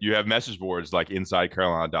absolutely. You have message boards like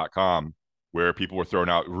InsideCarolina.com where people were throwing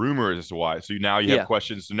out rumors as to why. So now you have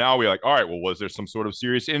questions. So now we're like, all right, well, was there some sort of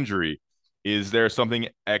serious injury? Is there something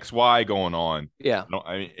XY going on? Yeah.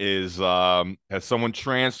 I mean, has someone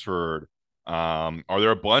transferred? Are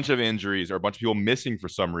there a bunch of injuries or a bunch of people missing for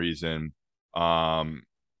some reason? So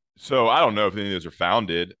I don't know if any of those are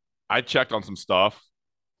founded. I checked on some stuff,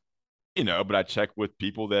 but I checked with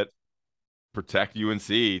people that protect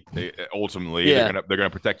UNC. Ultimately, they're gonna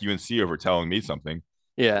protect UNC over telling me something.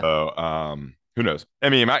 Yeah. So who knows? I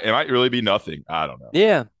mean, it might really be nothing. I don't know.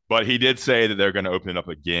 Yeah. But he did say that they're going to open it up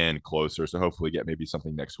again closer, so hopefully get maybe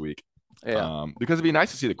something next week. Yeah. Because it'd be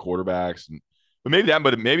nice to see the quarterbacks, but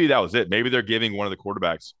maybe that was it. Maybe they're giving one of the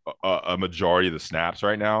quarterbacks a majority of the snaps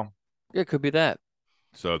right now. Yeah, it could be that.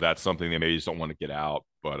 So that's something they maybe just don't want to get out.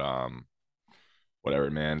 But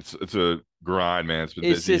whatever, man. It's a grind, man. It's been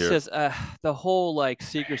busy here. It's just the whole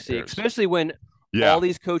secrecy, especially when all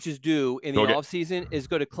these coaches do in the off season is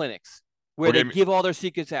go to clinics where they give all their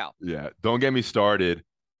secrets out. Yeah, don't get me started.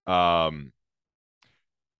 College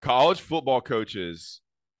football coaches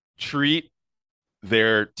treat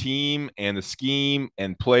their team and the scheme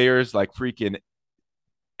and players like freaking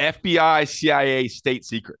FBI, CIA state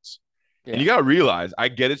secrets. Yeah. And you got to realize, I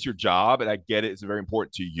get it's your job and I get it's very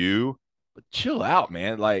important to you, but chill out,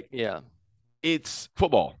 man. it's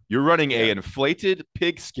football. You're running a inflated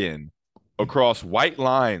pigskin across white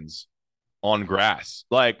lines on grass.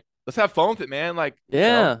 Like, let's have fun with it, man. Like,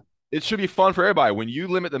 it should be fun for everybody. When you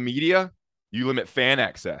limit the media, you limit fan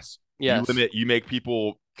access. Yes. You make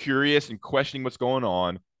people curious and questioning what's going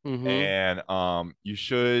on. And you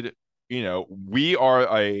should, the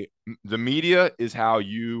media is how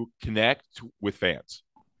you connect with fans.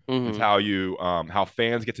 It's how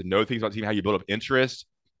fans get to know things about the team, how you build up interest.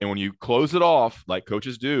 And when you close it off, like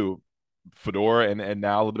coaches do, Fedora and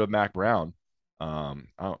now a little bit of Mac Brown.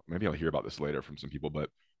 Maybe I'll hear about this later from some people, but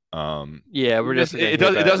we're just it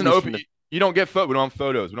doesn't open. You don't get we don't have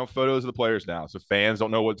photos. We don't have photos of the players now, so fans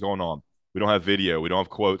don't know what's going on. We don't have video. We don't have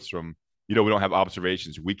quotes from. We don't have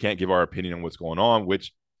observations. We can't give our opinion on what's going on,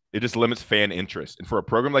 which it just limits fan interest. And for a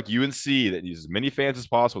program like UNC that needs as many fans as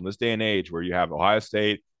possible in this day and age, where you have Ohio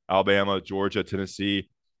State, Alabama, Georgia, Tennessee,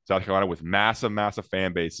 South Carolina with massive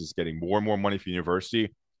fan bases getting more and more money for the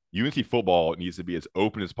university, UNC football needs to be as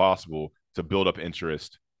open as possible to build up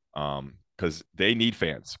interest because they need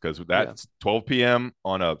fans. Because that's 12 p.m.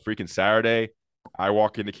 on a freaking Saturday. I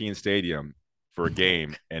walk into Keene Stadium for a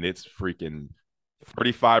game, and it's freaking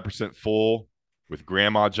 35% full with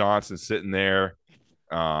Grandma Johnson sitting there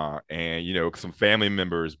and, some family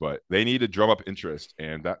members. But they need to drum up interest.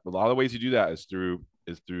 And that a lot of the ways you do that is through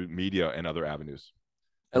media and other avenues.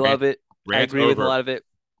 I love it. I agree with a lot of it.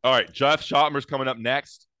 All right, Jeff Schottmer's coming up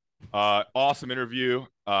next. Awesome interview.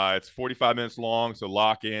 It's 45 minutes long, so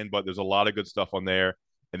lock in, but there's a lot of good stuff on there.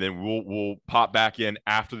 And then we'll pop back in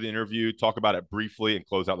after the interview, talk about it briefly, and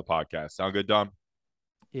close out the podcast. Sound good, Dom?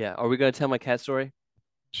 Yeah. Are we going to tell my cat story?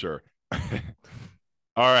 Sure.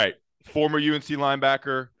 All right. Former UNC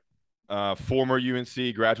linebacker, former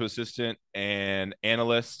UNC graduate assistant and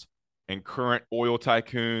analyst, and current oil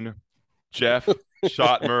tycoon, Jeff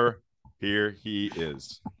Schottmer. Here he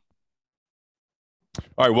is.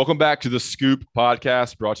 All right, welcome back to the Scoop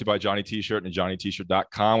podcast, brought to you by Johnny T-Shirt and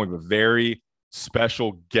JohnnyT-Shirt.com. We have a very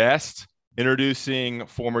special guest introducing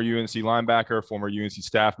former UNC linebacker, former UNC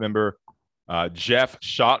staff member, Jeff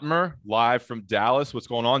Schottmer, live from Dallas. What's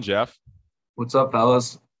going on, Jeff? What's up,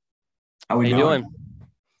 fellas? How you doing?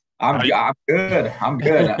 I'm good. I'm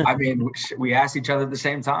good. I mean, we asked each other at the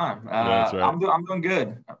same time. That's right. I'm doing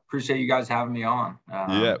good. I appreciate you guys having me on.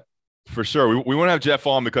 Yeah. For sure. We want to have Jeff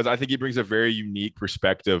on because I think he brings a very unique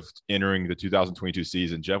perspective entering the 2022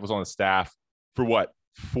 season. Jeff was on the staff for what,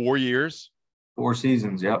 4 years? 4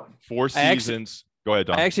 seasons, yep. 4 seasons. Go ahead,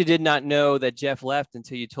 Don. I actually did not know that Jeff left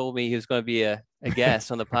until you told me he was going to be a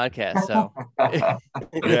guest on the podcast. So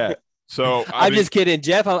yeah. So I'm just kidding.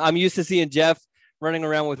 Jeff, I'm used to seeing Jeff running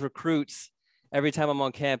around with recruits every time I'm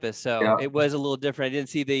on campus. So It was a little different. I didn't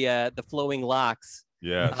see the flowing locks.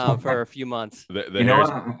 Yeah, for a few months.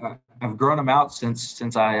 I've grown them out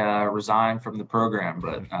since I resigned from the program,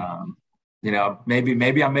 but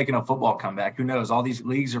maybe I'm making a football comeback. Who knows? All these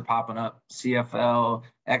leagues are popping up: CFL,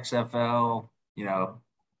 XFL.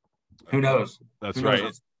 Who knows? That's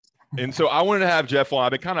right. And so I wanted to have Jeff on. I've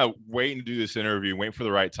been kind of waiting to do this interview, waiting for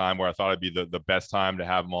the right time where I thought it'd be the best time to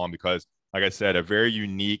have him on because, like I said, a very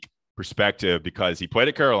unique perspective because he played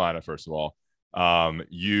at Carolina. First of all,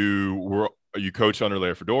 you coached under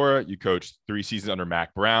Larry Fedora. You coached 3 seasons under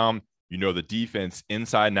Mac Brown. You know the defense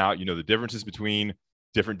inside and out. You know the differences between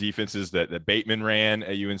different defenses that Bateman ran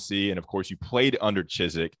at UNC. And, of course, you played under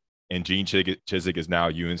Chizik, and Gene Chizik is now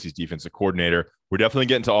UNC's defensive coordinator. We're definitely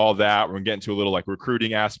getting to all that. We're going to get into a little,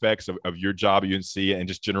 recruiting aspects of your job at UNC and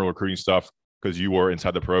just general recruiting stuff because you were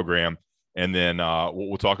inside the program. And then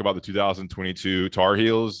we'll talk about the 2022 Tar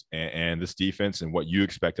Heels and this defense and what you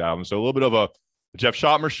expect out of them. So a little bit of a Jeff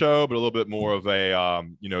Schottmer show, but a little bit more of a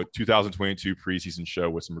 2022 preseason show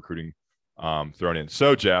with some recruiting thrown in.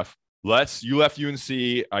 So Jeff, you left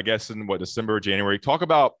UNC, I guess in December or January. Talk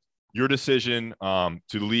about your decision to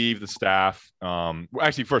leave the staff.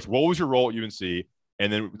 Actually, first, what was your role at UNC,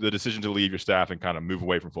 and then the decision to leave your staff and kind of move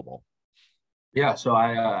away from football? Yeah, so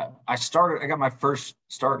I got my first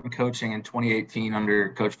start in coaching in 2018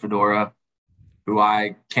 under Coach Fedora, who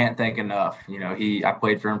I can't thank enough. I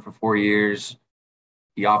played for him for 4 years.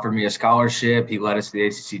 He offered me a scholarship. He led us to the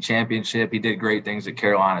ACC championship. He did great things at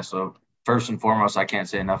Carolina. So first and foremost, I can't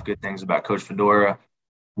say enough good things about Coach Fedora.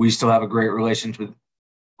 We still have a great relationship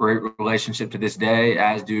to this day,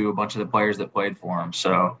 as do a bunch of the players that played for him.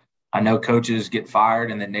 So I know coaches get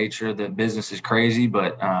fired and the nature of the business is crazy,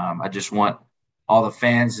 but I just want all the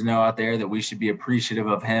fans to know out there that we should be appreciative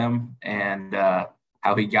of him and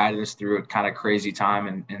how he guided us through a kind of crazy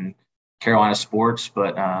time in Carolina sports.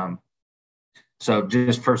 But so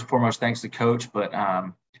just first and foremost, thanks to Coach. But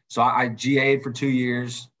so I GA'd for 2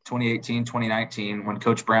 years, 2018, 2019. When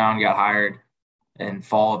Coach Brown got hired, in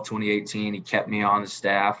fall of 2018. He kept me on the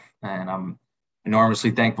staff, and I'm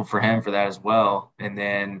enormously thankful for him for that as well. And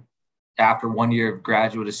then after 1 year of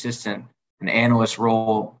graduate assistant, an analyst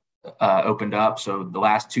role opened up. So the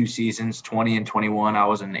last 2 seasons, 20 and 21, I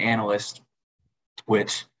was an analyst,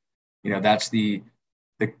 which, that's the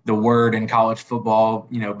word in college football,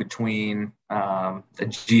 between a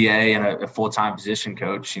GA and a full-time position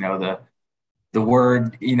coach. The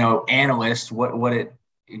word, analyst, what it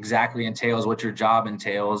exactly entails, what your job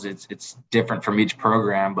entails, it's different from each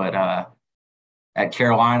program. But at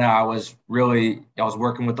Carolina, I was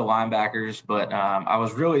working with the linebackers, but I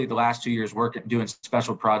was really the last 2 years doing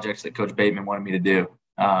special projects that Coach Bateman wanted me to do,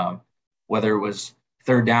 whether it was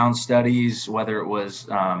third down studies, whether it was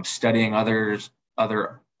studying other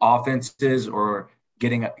offenses or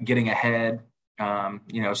getting ahead.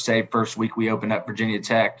 Say first week we opened up Virginia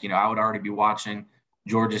Tech, I would already be watching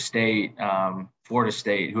Georgia State, Florida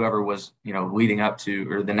State, whoever was, leading up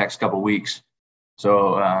to or the next couple of weeks.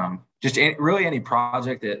 So just really any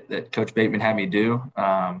project that Coach Bateman had me do,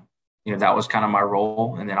 that was kind of my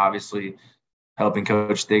role. And then obviously helping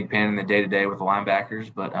Coach Thigpen in the day-to-day with the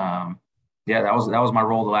linebackers. But that was my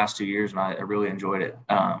role the last 2 years, and I really enjoyed it.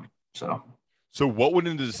 So what went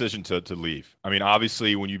into the decision to leave? I mean,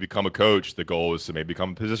 obviously when you become a coach, the goal is to maybe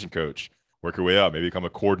become a position coach, work your way up, maybe become a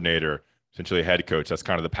coordinator, essentially a head coach. That's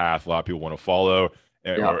kind of the path a lot of people want to follow,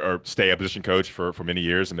 or stay a position coach for many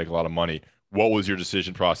years and make a lot of money. What was your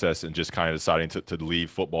decision process and just kind of deciding to leave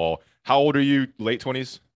football? How old are you? Late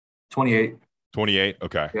 20s? 28. 28?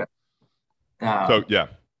 Okay. Yeah.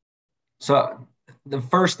 So the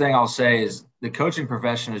first thing I'll say is the coaching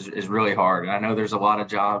profession is really hard. And I know there's a lot of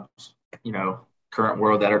jobs, current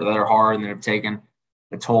world that are hard and that have taken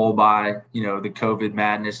a toll by, the COVID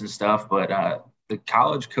madness and stuff. But the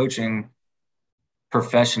college coaching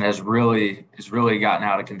profession has really gotten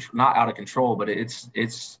out of control, not out of control, but it's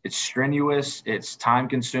strenuous. It's time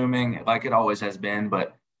consuming like it always has been.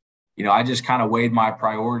 But, I just kind of weighed my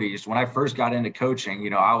priorities. When I first got into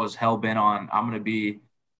coaching, I was hell bent on, I'm going to be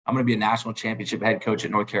a national championship head coach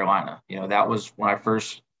at North Carolina. That was when I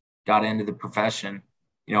first got into the profession.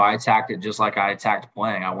 I attacked it just like I attacked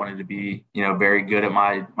playing. I wanted to be, very good at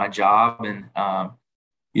my job. And,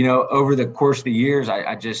 over the course of the years,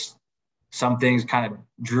 I just, some things kind of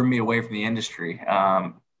drew me away from the industry.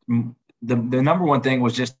 The number one thing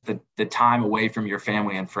was just the time away from your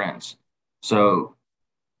family and friends. So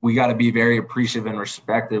we got to be very appreciative and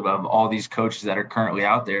respectful of all these coaches that are currently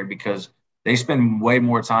out there, because they spend way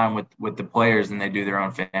more time with the players than they do their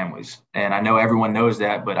own families. And I know everyone knows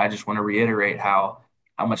that, but I just want to reiterate how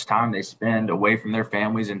much time they spend away from their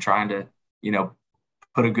families and trying to,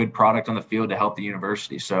 put a good product on the field to help the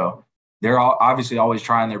university. So they're obviously always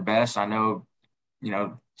trying their best. I know,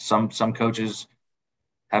 some coaches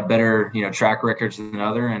have better, track records than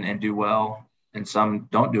other and do well, and some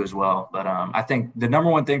don't do as well. But I think the number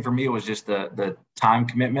one thing for me was just the time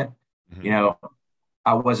commitment. Mm-hmm.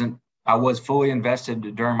 I was fully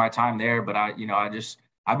invested during my time there, but I've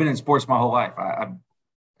been in sports my whole life. I've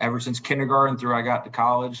ever since kindergarten through I got to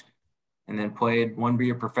college, and then played 1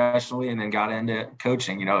 year professionally, and then got into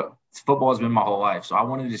coaching. Football has been my whole life. So I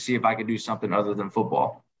wanted to see if I could do something other than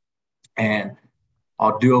football. And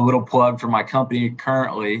I'll do a little plug for my company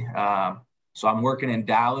currently. So I'm working in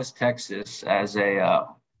Dallas, Texas as a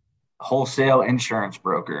wholesale insurance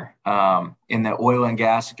broker in the oil and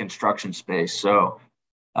gas and construction space. So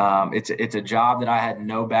it's a job that I had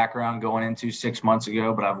no background going into 6 months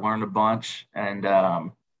ago, but I've learned a bunch. And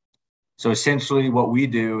so essentially what we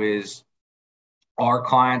do is our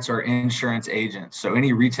clients are insurance agents. So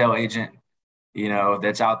any retail agent,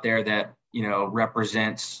 that's out there that,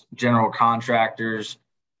 represents general contractors,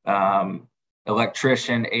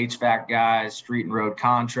 electrician, HVAC guys, street and road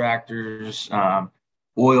contractors,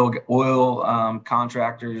 oil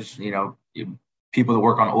contractors, people that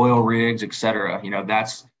work on oil rigs, et cetera.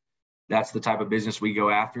 That's the type of business we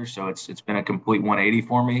go after. So it's been a complete 180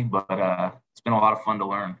 for me, but it's been a lot of fun to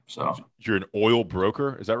learn. So you're an oil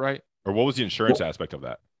broker, is that right? Or what was the insurance aspect of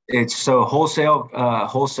that? It's so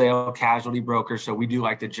wholesale casualty broker. So we do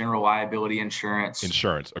like the general liability insurance.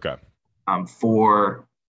 Insurance, okay. For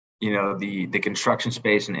the construction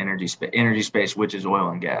space and energy space, which is oil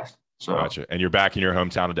and gas. So gotcha. And you're back in your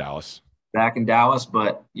hometown of Dallas. Back in Dallas,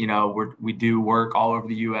 but we do work all over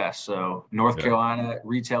the U.S. So North Carolina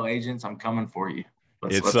retail agents, I'm coming for you.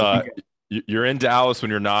 You're in Dallas when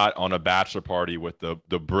you're not on a bachelor party with the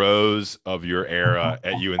bros of your era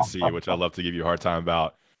at UNC, which I love to give you a hard time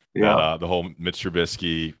about. Yeah, the whole Mitch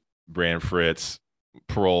Trubisky, Brand Fritz,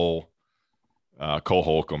 Prohl, Cole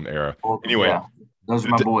Holcomb era. Anyway, those are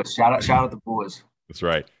my boys. Shout out the boys. That's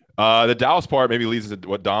right. The Dallas part maybe leads to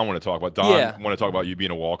what Don want to talk about. Don Yeah. want to talk about you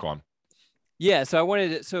being a walk-on. Yeah.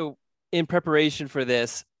 So in preparation for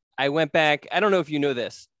this, I went back. I don't know if you know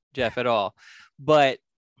this, Jeff, at all, but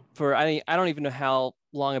I don't even know how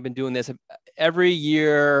long I've been doing this. Every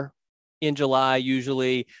year in July,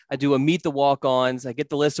 usually I do a meet the walk-ons. I get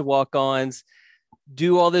the list of walk-ons,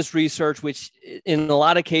 do all this research, which in a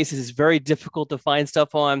lot of cases is very difficult to find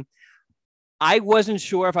stuff on. I wasn't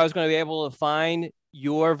sure if I was going to be able to find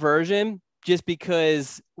your version, just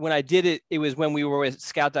because when I did it, it was when we were with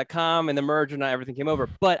scout.com and the merger and everything came over,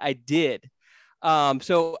 but I did.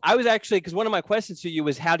 So I was actually, because one of my questions to you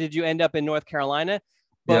was, how did you end up in North Carolina?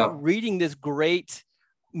 But reading this great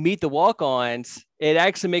Meet the Walk-Ons, it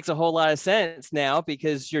actually makes a whole lot of sense now,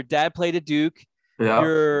 because your dad played at Duke.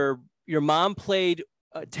 Yeah. Your mom played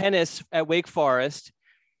tennis at Wake Forest.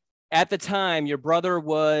 At the time, your brother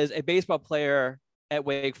was a baseball player at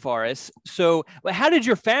Wake Forest. So how did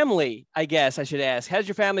your family, I guess I should ask, how did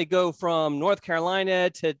your family go from North Carolina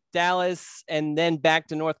to Dallas and then back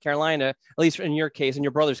to North Carolina, at least in your case, in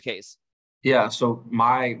your brother's case? Yeah. So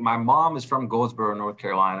my mom is from Goldsboro, North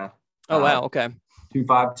Carolina. Oh, wow. Okay.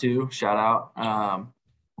 252, shout out.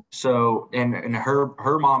 So, and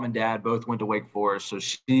her mom and dad both went to Wake Forest. So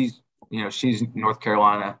she's North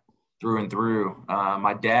Carolina through and through.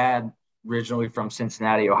 My dad originally from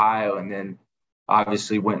Cincinnati, Ohio, and then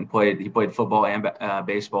obviously went and played football and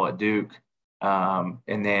baseball at Duke.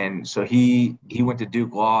 And then, so he went to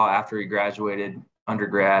Duke Law after he graduated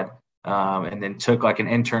undergrad, and then took like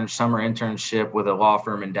an summer internship with a law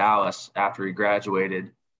firm in Dallas after he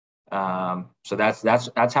graduated. So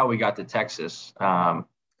that's how we got to Texas.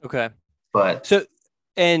 Okay. But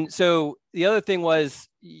so the other thing was,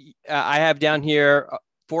 I have down here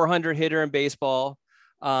 400 hitter in baseball.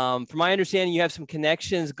 From my understanding, you have some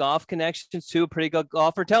golf connections too, a pretty good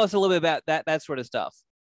golfer. Tell us a little bit about that sort of stuff.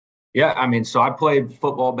 Yeah, I mean, so I played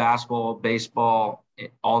football, basketball, baseball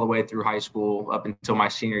all the way through high school up until my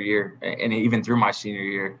senior year, and even through my senior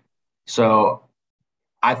year. So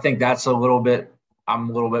I think that's I'm a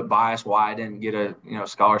little bit biased why I didn't get a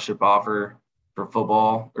scholarship offer for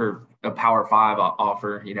football or a Power 5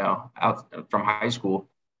 offer, out from high school.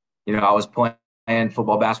 I was playing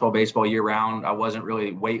football, basketball, baseball year round. I wasn't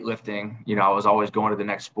really weightlifting. I was always going to the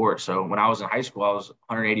next sport. So when I was in high school, I was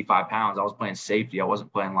 185 pounds. I was playing safety. I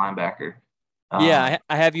wasn't playing linebacker. I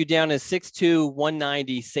have you down as 6'2",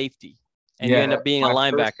 190 safety, and you end up being a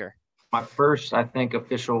linebacker. My first, I think,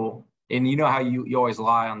 official, and you know how you always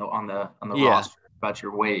lie on the roster about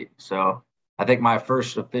your weight. So I think my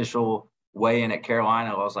first official weigh-in at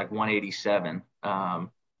Carolina, I was like 187.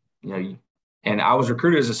 And I was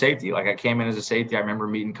recruited as a safety. Like I came in as a safety. I remember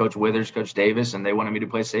meeting Coach Withers, Coach Davis, and they wanted me to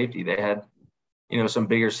play safety. They had, some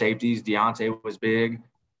bigger safeties. Deontay was big.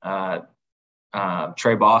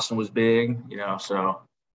 Trey Boston was big. So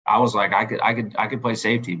I was like, I could play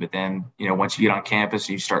safety. But then, once you get on campus,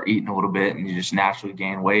 you start eating a little bit, and you just naturally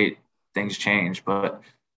gain weight. Things change. But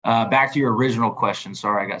back to your original question.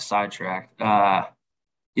 Sorry, I got sidetracked. I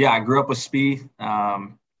grew up with Spieth.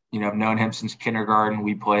 I've known him since kindergarten.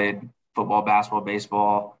 We played football, basketball,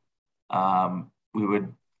 baseball. We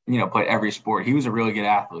would, play every sport. He was a really good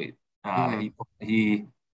athlete. He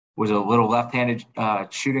was a little left-handed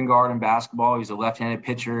shooting guard in basketball. He was a left-handed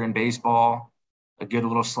pitcher in baseball, a good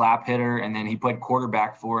little slap hitter. And then he played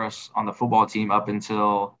quarterback for us on the football team up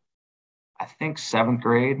until, I think, 7th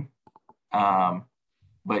grade.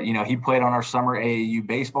 But, he played on our summer AAU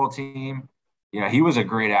baseball team. He was a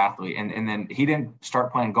great athlete. And then he didn't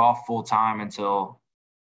start playing golf full-time until,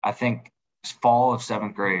 I think, fall of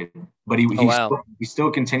 7th grade, but he still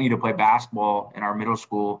continued to play basketball in our middle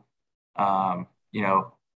school.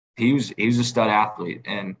 He was a stud athlete.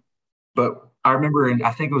 But I remember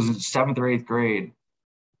I think it was in 7th or 8th grade,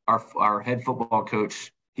 our head football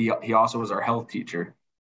coach, he also was our health teacher.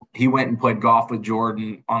 He went and played golf with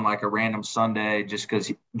Jordan on like a random Sunday, just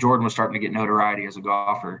because Jordan was starting to get notoriety as a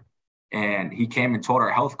golfer. And he came and told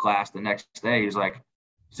our health class the next day, he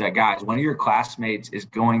said, guys, one of your classmates is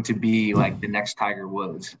going to be like the next Tiger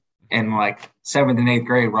Woods. And like 7th and 8th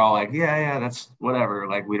grade, we're all like, yeah, that's whatever.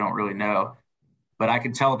 Like, we don't really know. But I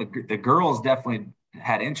could tell the girls definitely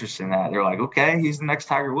had interest in that. They're like, okay, he's the next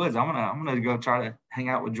Tiger Woods. I'm gonna go try to hang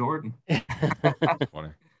out with Jordan.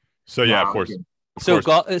 Funny. So yeah, of course.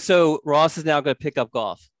 So Ross is now going to pick up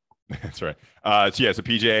golf. That's right. So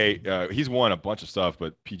PGA, he's won a bunch of stuff,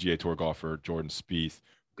 but PGA Tour golfer Jordan Spieth.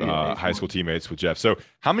 High school teammates with Jeff. So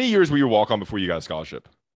how many years were you walk on before you got a scholarship?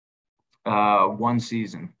 1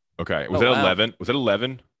 season. Okay. Was it 11? Was it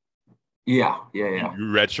 11? Yeah. You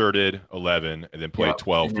redshirted 11 and then played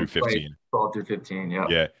 12 through 15. 12 through 15, yeah.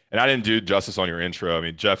 Yeah. And I didn't do justice on your intro. I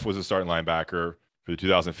mean, Jeff was a starting linebacker for the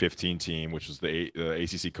 2015 team, which was the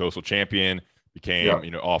ACC Coastal champion,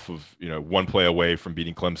 became, off of, one play away from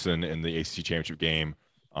beating Clemson in the ACC championship game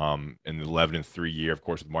in the 11-3 year, of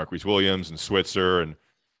course, with Marquise Williams and Switzer and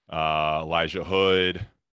Elijah Hood.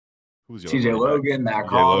 Who's the other TJ Logan, Matt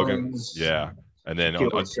Collins. Yeah. And then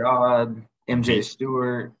Rashad, MJ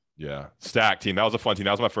Stewart. Yeah. Stack team. That was a fun team.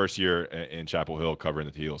 That was my first year in Chapel Hill covering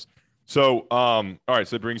the Teals. So, all right.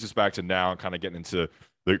 So it brings us back to now, kind of getting into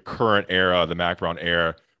the current era, the Mack Brown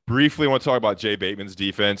era. Briefly, I want to talk about Jay Bateman's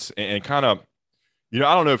defense and kind of, I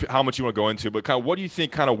don't know how much you want to go into, but kind of what do you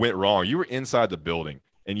think kind of went wrong? You were inside the building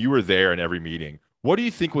and you were there in every meeting. What do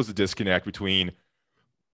you think was the disconnect between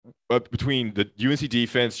the UNC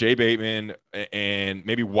defense, Jay Bateman, and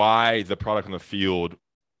maybe why the product on the field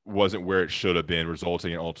wasn't where it should have been,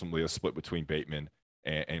 resulting in ultimately a split between Bateman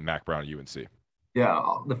and Mack Brown at UNC? Yeah,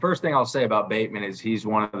 the first thing I'll say about Bateman is he's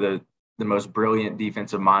one of the most brilliant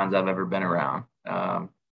defensive minds I've ever been around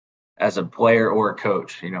as a player or a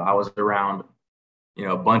coach. I was around,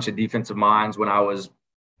 a bunch of defensive minds when I was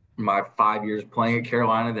my 5 years playing at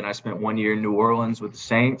Carolina. Then I spent 1 year in New Orleans with the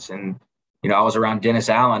Saints. And, I was around Dennis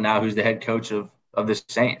Allen now, who's the head coach of the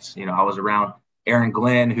Saints. I was around Aaron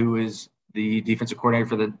Glenn, who is the defensive coordinator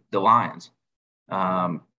for the Lions.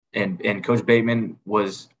 And Coach Bateman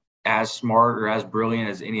was as smart or as brilliant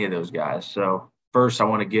as any of those guys. So first I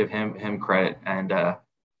want to give him credit. And,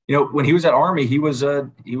 when he was at Army, he was a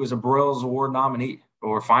Broyles Award nominee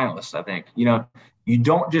or finalist, I think. You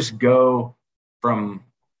don't just go from,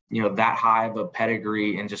 that high of a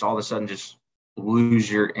pedigree and just all of a sudden just lose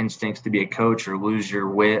your instincts to be a coach or lose your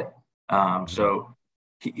wit. So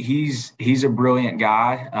he's a brilliant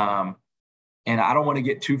guy. And I don't want to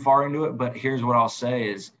get too far into it, but here's what I'll say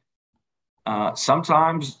is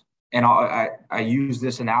sometimes, and I use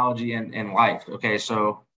this analogy in life. Okay.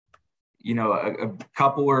 So, a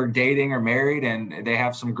couple are dating or married and they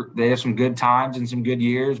have some good times and some good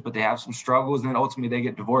years, but they have some struggles. And then ultimately they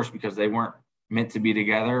get divorced because they weren't meant to be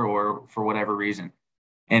together or for whatever reason.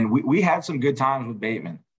 And we had some good times with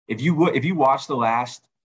Bateman. If you watch the last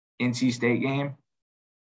NC State game,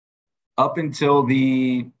 up until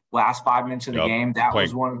the last 5 minutes of the game, that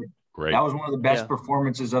was one of the best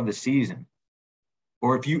performances of the season.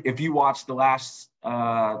 Or if you watch the last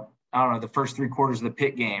the first 3 quarters of the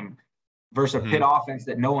Pitt game versus a Pitt offense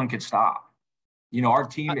that no one could stop. Our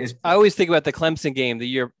team is. I always think about the Clemson game,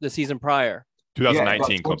 the season prior.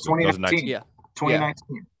 2019 Clemson. 2019. Yeah.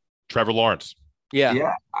 2019. Trevor Lawrence. Yeah.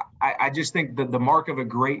 Yeah. I just think that the mark of a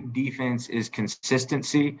great defense is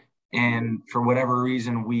consistency. And for whatever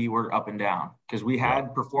reason, we were up and down because we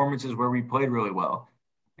had performances where we played really well.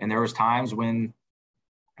 And there was times when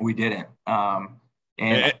we didn't.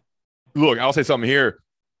 And look, I'll say something here.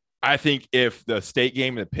 I think if the State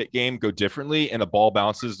game and the Pitt game go differently and the ball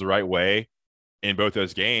bounces the right way in both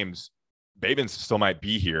those games, Bateman still might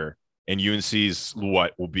be here. And UNC's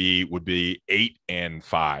would be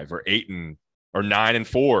 8-5 or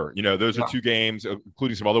 9-4. Those are 2 games,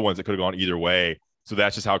 including some other ones that could have gone either way. So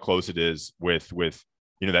that's just how close it is with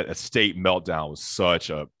that a State meltdown was such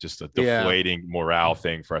a deflating morale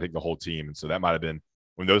thing for I think the whole team. And so that might have been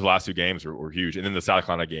when those last 2 games were huge. And then the South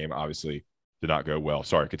Carolina game obviously did not go well.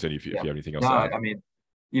 Sorry, continue if you have anything else to add. I mean,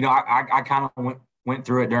 I kind of went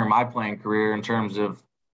through it during my playing career in terms of,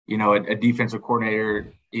 a defensive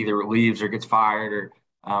coordinator either leaves or gets fired or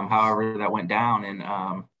however that went down. And,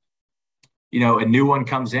 a new one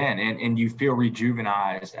comes in and you feel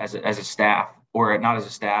rejuvenized as a staff or not as a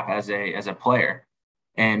staff, as a player.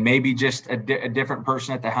 And maybe just a different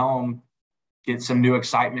person at the helm gets some new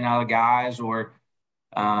excitement out of the guys or,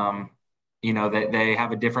 that they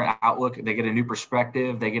have a different outlook. They get a new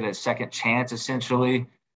perspective. They get a second chance, essentially.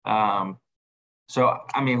 So,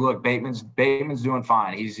 I mean, look, Bateman's doing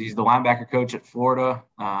fine. He's the linebacker coach at Florida.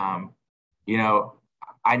 I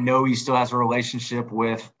know he still has a relationship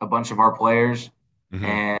with a bunch of our players. Mm-hmm.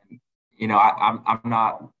 And, I'm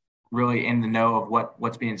not really in the know of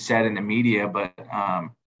what's being said in the media, but, I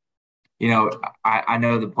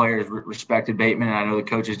know the players respected Bateman and I know the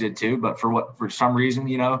coaches did too, but for some reason,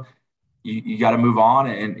 you got to move on,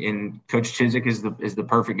 and Coach Chizik is the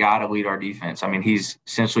perfect guy to lead our defense. I mean, he's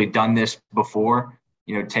essentially done this before,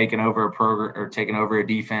 taken over a program or taken over a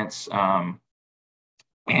defense,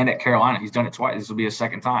 and at Carolina, he's done it twice. This will be a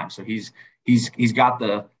second time. So he's got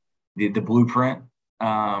the blueprint.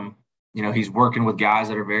 He's working with guys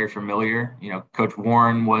that are very familiar. Coach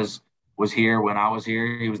Warren was here when I was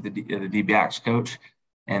here. He was the D-backs coach,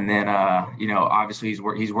 and then obviously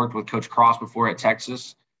he's worked with Coach Cross before at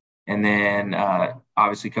Texas. and then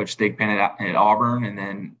obviously Coach Thigpen at Auburn, and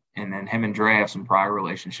then him and Dre have some prior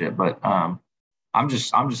relationship. But I'm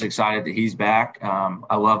just excited that he's back.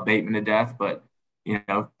 I love Bateman to death, but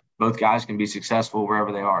both guys can be successful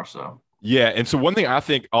wherever they are. So yeah, and so one thing I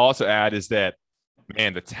think I'll also add is that,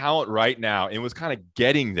 man, the talent right now, it was kind of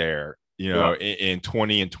getting there, in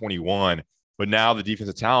 20 and 21. But now the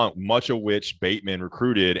defensive talent, much of which Bateman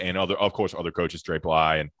recruited, and other coaches, Dre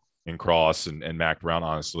Bly and Cross and Mac Brown,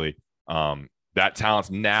 honestly, that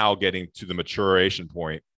talent's now getting to the maturation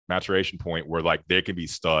point where like they can be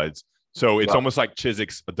studs. So it's almost like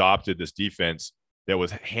Chizik's adopted this defense that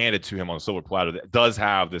was handed to him on a silver platter that does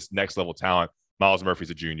have this next level talent. Miles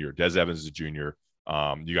Murphy's a junior, Des Evans is a junior.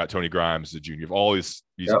 You got Tony Grimes as a junior. All these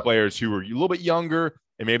players who were a little bit younger,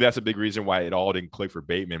 and maybe that's a big reason why it all didn't click for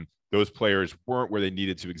Bateman. Those players weren't where they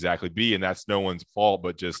needed to exactly be, and that's no one's fault.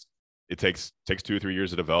 But just it takes 2 or 3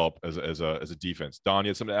 years to develop as a defense. Don, you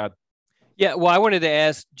had something to add? Yeah, well, I wanted to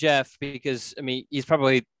ask Jeff because he's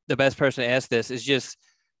probably the best person to ask this. Is just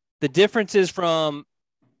the differences from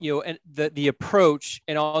and the approach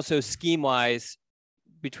and also scheme wise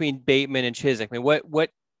between Bateman and Chizik. I mean, what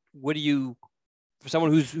do you, for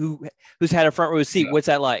someone who's had a front row seat, what's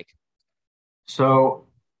that like? So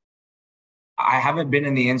I haven't been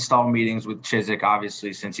in the install meetings with Chizik,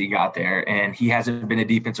 obviously, since he got there, and he hasn't been a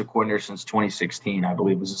defensive coordinator since 2016, I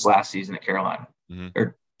believe was his last season at Carolina,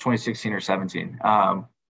 or 2016 or 17.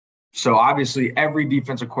 So obviously every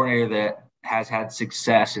defensive coordinator that has had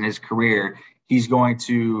success in his career, he's going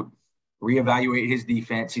to reevaluate his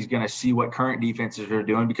defense. He's going to see what current defenses are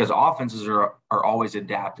doing because offenses are always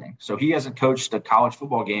adapting. So he hasn't coached a college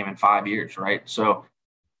football game in 5 years, right? So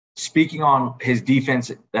speaking on his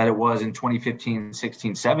defense that it was in 2015,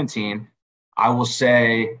 16, 17, I will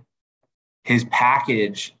say his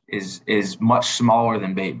package is much smaller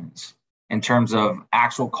than Bateman's in terms of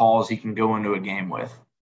actual calls he can go into a game with.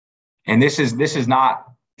 And this is not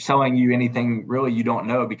selling you anything really you don't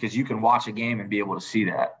know because you can watch a game and be able to see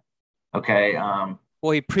that. Okay.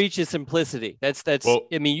 Well, he preaches simplicity. That's. Well,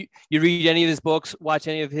 you read any of his books, watch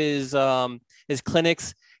any of his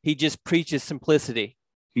clinics. He just preaches simplicity.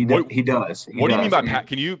 He does. What do you mean by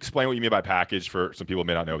can you explain what you mean by package for some people who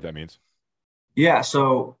may not know what that means? Yeah.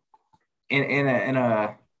 So in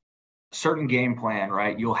a certain game plan,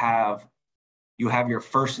 right? You have your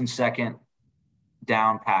first and second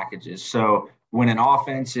down packages. So when an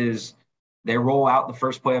offense they roll out the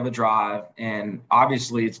first play of a drive, and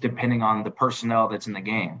obviously it's depending on the personnel that's in the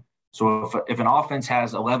game. So if an offense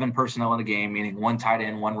has 11 personnel in the game, meaning 1 tight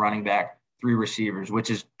end, 1 running back, 3 receivers, which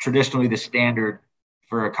is traditionally the standard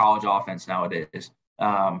for a college offense nowadays,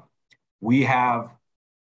 Bateman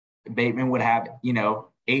would have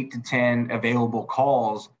 8 to 10 available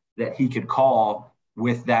calls that he could call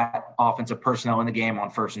with that offensive personnel in the game on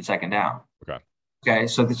first and second down. Okay,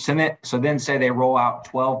 so then say they roll out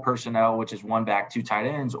 12 personnel, which is 1 back, 2 tight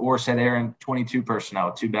ends, or say they're in 22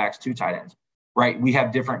 personnel, 2 backs, 2 tight ends, right? We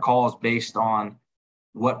have different calls based on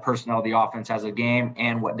what personnel the offense has a game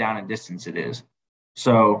and what down and distance it is.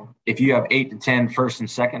 So if you have 8 to 10 first and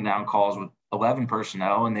second down calls with 11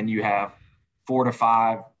 personnel, and then you have 4 to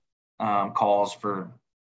 5 calls for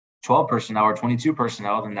 12 personnel or 22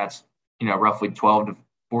 personnel, then that's roughly 12 to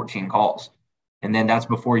 14 calls, and then that's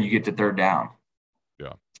before you get to third down.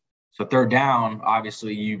 Yeah. So third down,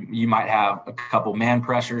 obviously, you might have a couple man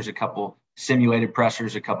pressures, a couple simulated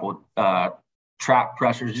pressures, a couple trap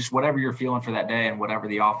pressures, just whatever you're feeling for that day and whatever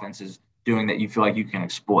the offense is doing that you feel like you can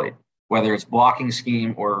exploit, whether it's blocking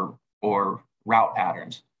scheme or route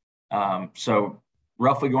patterns. So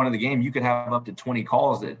roughly going to the game, you could have up to 20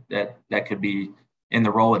 calls that could be in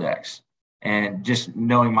the Rolodex. And just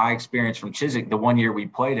knowing my experience from Chizik, the 1 year we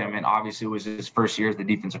played him, and obviously it was his first year as the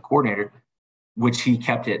defensive coordinator, which he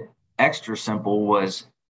kept it extra simple, was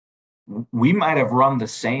we might have run the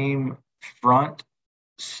same front,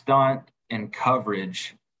 stunt, and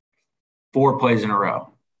coverage 4 plays in a row.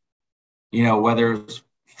 Whether it's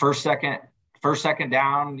first, second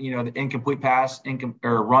down, the incomplete pass,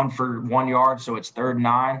 or run for 1 yard, so it's 3rd and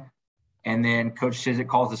 9. And then Coach Chizik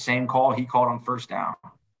calls the same call he called on first down,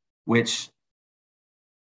 which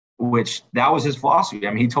that was his philosophy.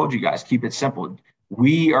 He told you guys, keep it simple.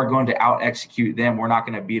 We are going to out-execute them. We're not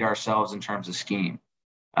going to beat ourselves in terms of scheme.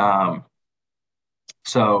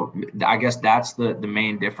 So I guess that's the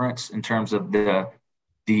main difference in terms of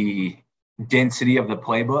the density of the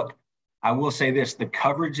playbook. I will say this, the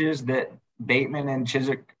coverages that Bateman and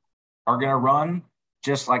Chizik are going to run,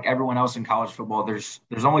 just like everyone else in college football, there's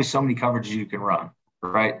only so many coverages you can run,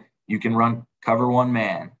 right? You can run cover 1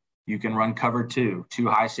 man. You can run cover 2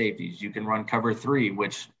 high safeties. You can run cover 3,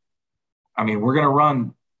 which – we're going to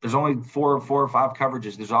run there's only four or five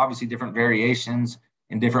coverages. There's obviously different variations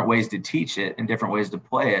and different ways to teach it and different ways to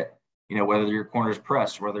play it, whether your corner's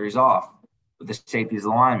pressed, whether he's off, the safety's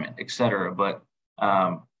alignment, et cetera. But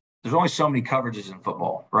there's only so many coverages in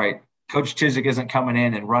football, right? Coach Chizik isn't coming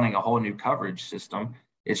in and running a whole new coverage system.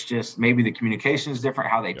 It's just maybe the communication is different,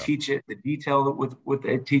 how they teach it, the detail with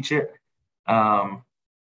they teach it. A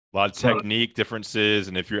lot of technique differences,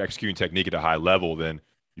 and if you're executing technique at a high level, then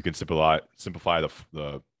you can simplify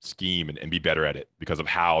the scheme and be better at it because of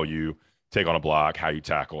how you take on a block, how you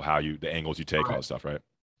tackle, the angles you take, all that stuff, right?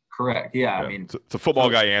 Correct. Yeah. I mean, it's a football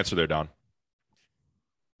guy answer there, Don.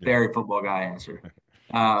 Very football guy answer.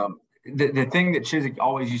 The thing that Chizik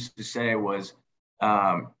always used to say was,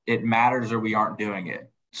 it matters or we aren't doing it.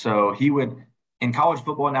 So he would, in college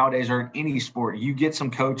football nowadays or in any sport, you get some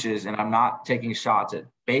coaches, and I'm not taking shots at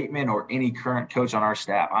Bateman or any current coach on our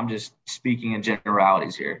staff. I'm just speaking in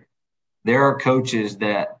generalities here. There are coaches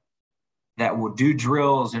that will do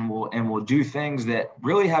drills and will do things that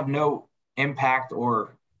really have no impact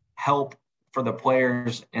or help for the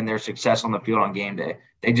players and their success on the field on game day.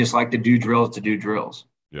 They just like to do drills.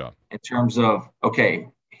 Yeah. In terms of, okay,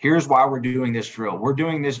 here's why we're doing this drill. We're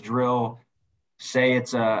doing this drill. Say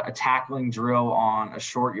it's a tackling drill on a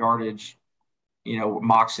short yardage,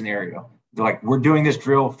 mock scenario. They're like, we're doing this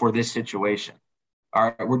drill for this situation. All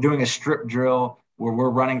right, we're doing a strip drill where we're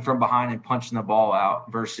running from behind and punching the ball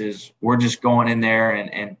out versus we're just going in there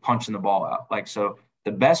and punching the ball out. Like, so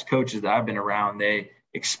the best coaches that I've been around, they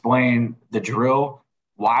explain the drill,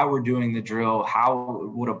 why we're doing the drill, how it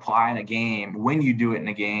would apply in a game, when you do it in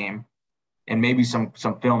a game, and maybe some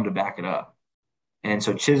film to back it up. And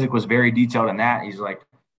so Chizik was very detailed in that. He's like,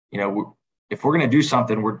 if we're going to do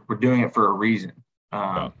something, we're doing it for a reason.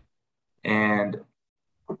 And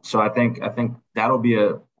so I think that'll be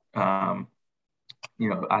I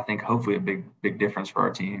think hopefully a big difference for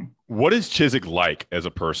our team. What is Chizik like as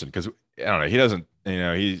a person? Because I don't know, he doesn't,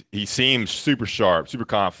 he seems super sharp, super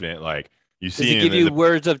confident. Like you see, does he give you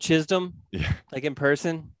words of wisdom? Yeah, like in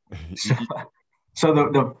person. So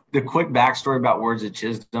the quick backstory about words of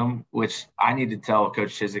wisdom, which I need to tell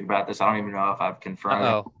Coach Chizik about this. I don't even know if I've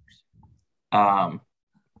confirmed it.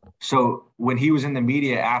 So when he was in the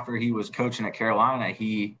media after he was coaching at Carolina,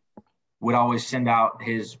 he would always send out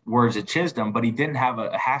his words of wisdom, but he didn't have a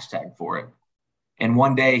hashtag for it. And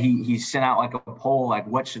one day he sent out like a poll, like,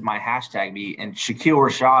 what should my hashtag be? And Shaquille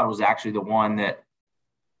Rashad was actually the one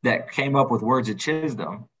that came up with words of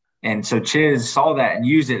wisdom. And so Chiz saw that and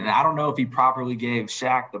used it. And I don't know if he properly gave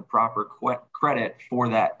Shaq the proper credit for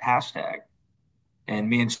that hashtag. And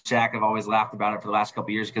me and Shaq have always laughed about it for the last couple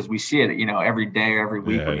of years because we see it, every day or every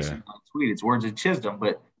week when we see it on tweet. It's words of wisdom.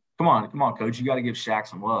 But come on, Coach. You got to give Shaq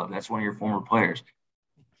some love. That's one of your former players.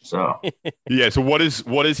 So yeah. So what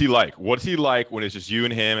is he like? What's he like when it's just you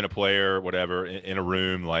and him and a player, whatever, in a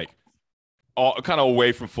room, like all kind of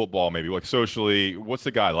away from football, maybe like socially? What's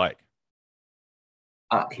the guy like?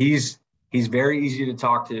 He's very easy to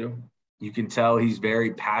talk to. You can tell he's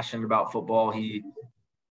very passionate about football. He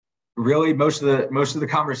really most of the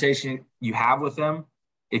conversation you have with him,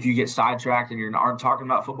 if you get sidetracked and you aren't talking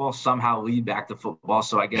about football, somehow lead back to football.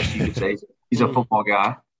 So I guess you could say he's a football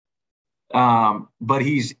guy. But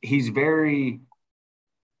he's very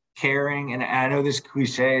caring, and I know this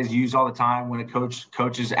cliche is used all the time when a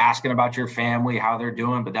coach is asking about your family, how they're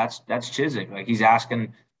doing, but that's Chizik. Like he's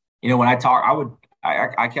asking, when I talk,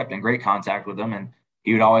 I kept in great contact with him, and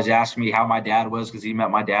he would always ask me how my dad was because he met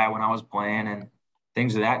my dad when I was playing and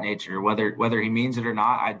things of that nature. Whether he means it or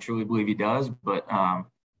not, I truly believe he does. But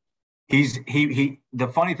he the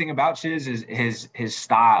funny thing about Chiz is his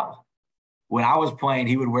style. When I was playing,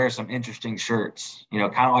 he would wear some interesting shirts,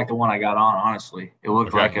 kind of like the one I got on. Honestly, it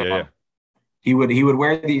looked he would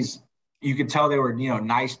wear these. You could tell they were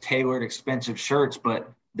nice, tailored, expensive shirts,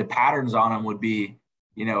 but the patterns on them would be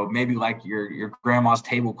maybe like your grandma's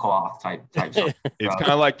tablecloth type stuff. It's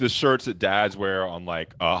kind of like the shirts that dads wear on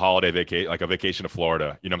like a holiday vacation, like a vacation to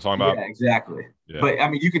Florida. You know what I'm talking about? Yeah, exactly. Yeah. But I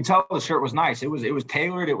mean, you could tell the shirt was nice. It was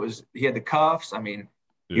tailored. He had the cuffs. I mean,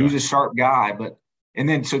 he was a sharp guy. And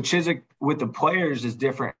then so Chizik with the players is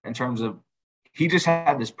different in terms of he just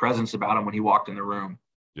had this presence about him when he walked in the room.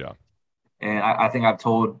 Yeah. And I think I've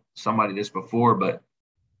told somebody this before, but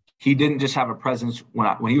he didn't just have a presence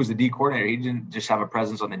when he was the D coordinator. He didn't just have a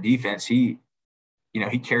presence on the defense. He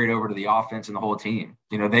carried over to the offense and the whole team.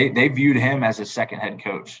 They viewed him as a second head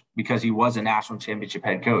coach because he was a national championship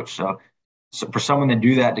head coach. So for someone to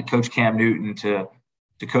do that, to coach Cam Newton, to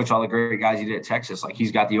coach all the great guys he did at Texas, like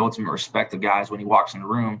he's got the ultimate respect of guys when he walks in the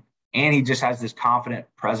room, and he just has this confident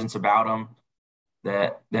presence about him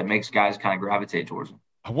that makes guys kind of gravitate towards him.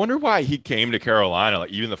 I wonder why he came to Carolina,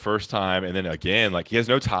 like even the first time, and then again, like he has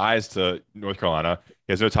no ties to North Carolina.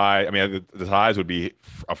 He has no tie. I mean, the ties would be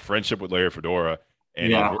a friendship with Larry Fedora,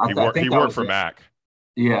 and Yeah, he worked for Mac.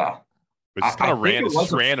 Yeah, But it's kind of random. It's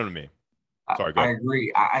just random to me. Sorry, go I ahead.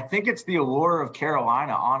 agree. I think it's the allure of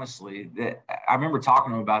Carolina, honestly. That I remember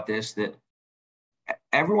talking to him about this, that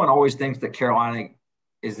everyone always thinks that Carolina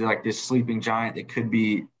is like this sleeping giant that could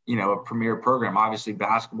be, a premier program. Obviously,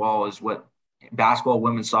 basketball,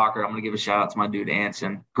 women's soccer. I'm going to give a shout out to my dude,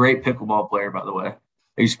 Anson. Great pickleball player, by the way.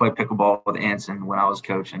 I used to play pickleball with Anson when I was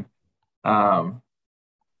coaching.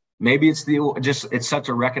 Maybe it's it's such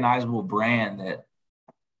a recognizable brand that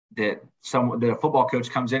the football coach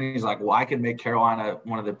comes in and he's like, well, I can make Carolina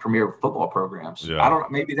one of the premier football programs. Yeah. I don't know.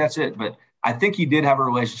 Maybe that's it. But I think he did have a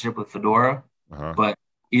relationship with Fedora. But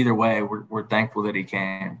either way, we're thankful that he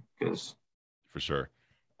came because. For sure.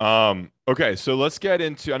 Okay, so let's get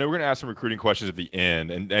into – I know we're going to ask some recruiting questions at the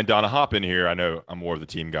end. And Donna, hop in here. I know I'm more of the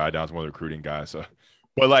team guy. Donna's more of the recruiting guy. So,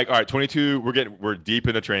 but all right, 22, we're deep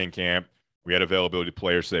in the training camp. We had availability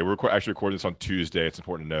players today. We're actually recording this on Tuesday. It's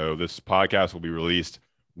important to know. This podcast will be released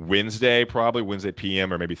Wednesday, probably Wednesday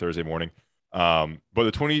PM or maybe Thursday morning. But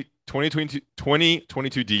the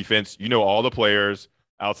 2022 defense, all the players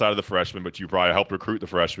outside of the freshmen, but you probably helped recruit the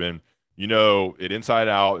freshmen. It inside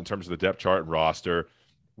out in terms of the depth chart and roster.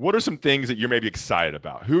 What are some things that you're maybe excited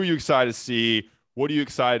about? Who are you excited to see? What are you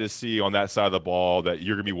excited to see on that side of the ball that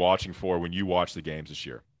you're going to be watching for when you watch the games this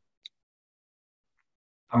year?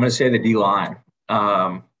 I'm going to say the D-line.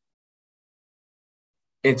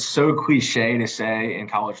 It's so cliche to say in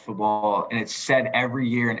college football, and it's said every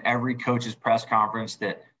year in every coach's press conference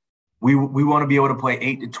that we want to be able to play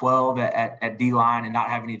 8 to 12 at D-line and not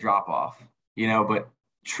have any drop-off, but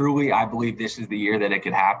truly I believe this is the year that it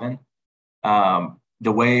could happen.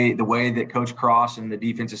 The way that Coach Cross and the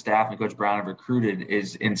defensive staff and Coach Brown have recruited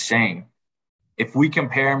is insane. If we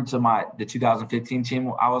compare them to the 2015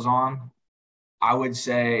 team I was on, I would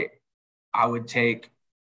say I would take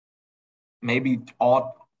maybe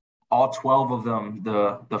all 12 of them,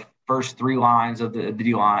 the first 3 lines of the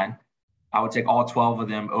D line. I would take all 12 of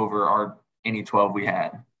them over any 12 we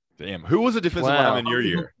had. Damn. Who was the defensive lineman in your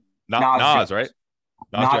year? Nas, right?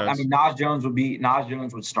 Nas Jones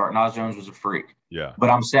would start. Nas Jones was a freak. Yeah. But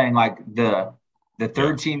I'm saying like the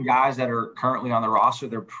third team guys that are currently on the roster,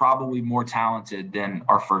 they're probably more talented than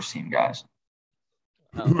our first team guys.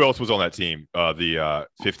 Who else was on that team? The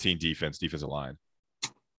 15 defensive line.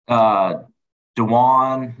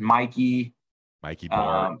 DeJuan, Mikey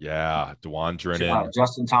Bart, DeJuan Drennan,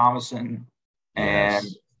 Justin Thomason, and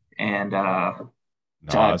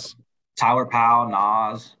Nas. Tyler Powell,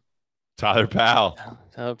 Nas. Tyler Powell.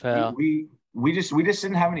 We just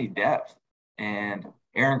didn't have any depth. And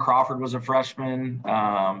Aaron Crawford was a freshman.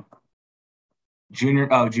 Junior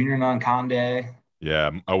Nunconde.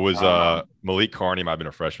 Yeah, I was Malik Carney might have been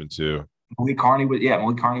a freshman too. Malik Carney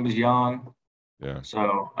was young. Yeah.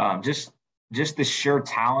 So just the sheer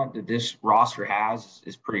talent that this roster has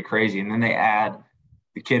is pretty crazy. And then they add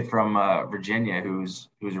the kid from Virginia who's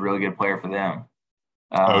a really good player for them.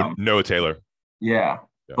 Noah Taylor. Yeah.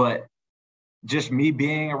 But just me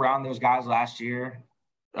being around those guys last year,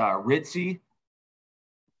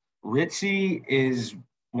 Ritzy is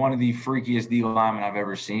one of the freakiest D linemen I've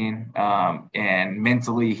ever seen. And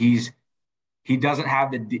mentally, he doesn't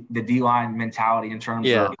have the D line mentality in terms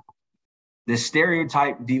of the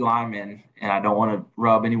stereotype D lineman. And I don't want to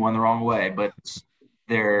rub anyone the wrong way, but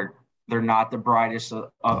they're not the brightest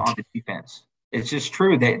on the defense. It's just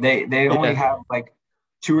true. They only have like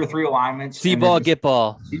 2 or 3 alignments. See ball, get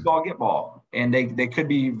ball. See ball, get ball. And they could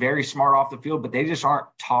be very smart off the field, but they just aren't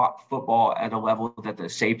taught football at a level that the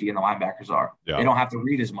safety and the linebackers are. Yeah. They don't have to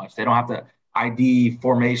read as much. They don't have to ID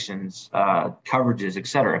formations, coverages,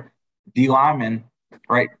 etc. D lineman,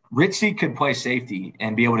 right? Ritzy could play safety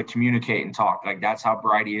and be able to communicate and talk. Like that's how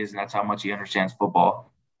bright he is, and that's how much he understands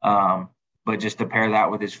football. But just to pair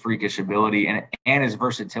that with his freakish ability and his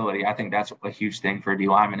versatility, I think that's a huge thing for a D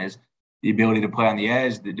lineman is the ability to play on the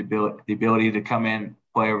edge, the ability to come in,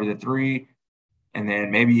 play over the 3, and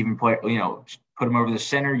then maybe even play, put him over the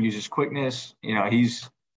center, use his quickness.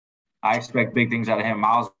 I expect big things out of him.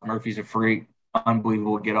 Miles Murphy's a freak,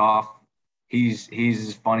 unbelievable get off. He's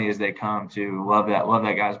as funny as they come too. Love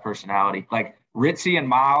that guy's personality. Like Ritzy and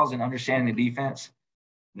Miles and understanding the defense,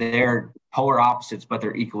 they're polar opposites, but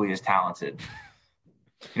they're equally as talented.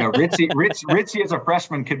 Ritzy as a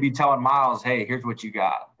freshman could be telling Miles, hey, here's what you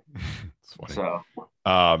got. It's funny. So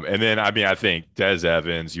and then I think Des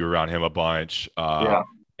Evans, you were around him a bunch.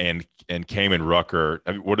 And Kamen Rucker.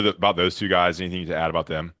 What about those 2 guys? Anything to add about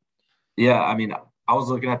them? Yeah, I was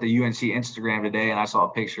looking at the UNC Instagram today, and I saw a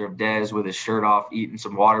picture of Dez with his shirt off, eating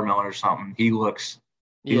some watermelon or something. He looks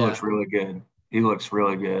really good. He looks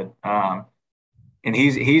really good. And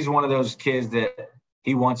he's one of those kids that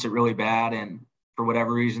he wants it really bad, and for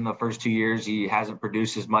whatever reason, the first 2 years he hasn't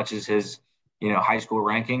produced as much as his, high school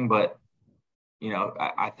ranking. But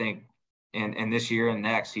I think in this year and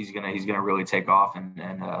next, he's gonna really take off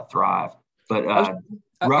and thrive. But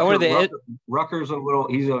Rucker's a little.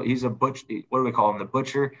 He's a butcher. What do we call him? The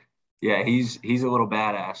butcher. Yeah, he's a little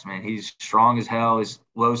badass, man. He's strong as hell. He's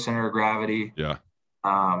low center of gravity. Yeah.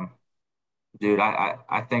 Dude,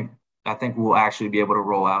 I think we'll actually be able to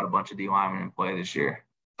roll out a bunch of D linemen and play this year.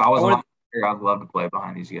 If I was a player, I'd love to play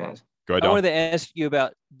behind these guys. Go ahead, I wanted to ask you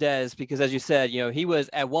about Dez because, as you said, he was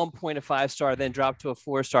at one point a 5-star, then dropped to a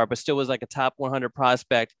 4-star, but still was like a top 100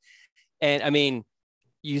 prospect. And I mean,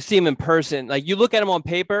 you see him in person, like you look at him on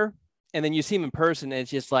paper, and then you see him in person, and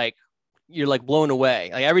it's just like you're like blown away.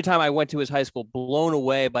 Like every time I went to his high school, blown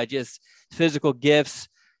away by just physical gifts.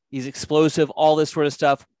 He's explosive, all this sort of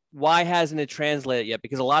stuff. Why hasn't it translated yet?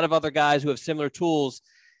 Because a lot of other guys who have similar tools,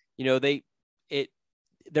 they're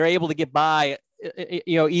able to get by,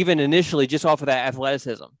 even initially just off of that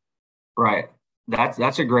athleticism. Right.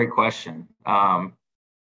 That's a great question.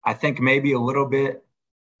 I think maybe a little bit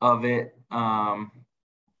of it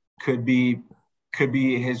could be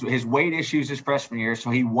his weight issues his freshman year. So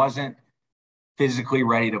he wasn't physically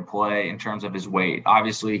ready to play in terms of his weight.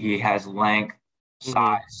 Obviously he has length,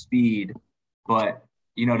 size, speed, but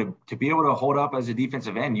to be able to hold up as a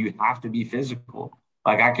defensive end, you have to be physical.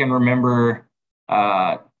 Like I can remember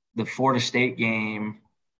the Florida State game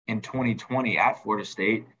in 2020 at Florida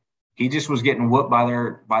State. He just was getting whooped by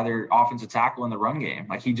their offensive tackle in the run game.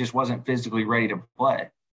 Like he just wasn't physically ready to play.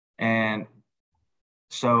 And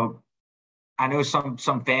so I know some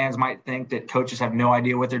fans might think that coaches have no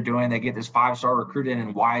idea what they're doing. They get this 5-star recruit in,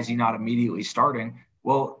 and why is he not immediately starting?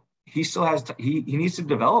 Well, he still has he needs to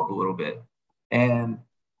develop a little bit. And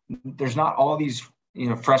there's not all these,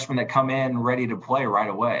 freshmen that come in ready to play right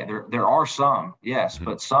away. There are some, yes,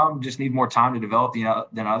 but some just need more time to develop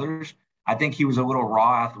than others. I think he was a little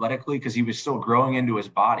raw athletically because he was still growing into his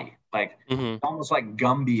body, like almost like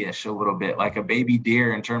Gumby-ish a little bit, like a baby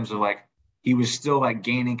deer in terms of like he was still like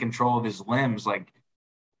gaining control of his limbs. Like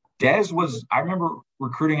Dez was, I remember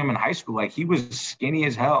recruiting him in high school, like he was skinny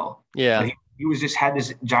as hell. Yeah, he was just had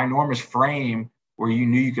this ginormous frame where you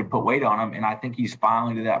knew you could put weight on him. And I think he's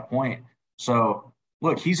finally to that point. So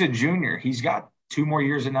look, he's a junior. He's got 2 more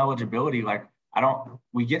years in eligibility. Like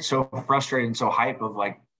we get so frustrated and so hype of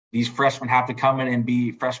like these freshmen have to come in and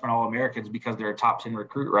be freshman All-Americans because they're a top 10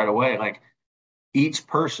 recruit right away. Like each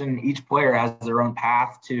player has their own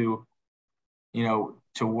path to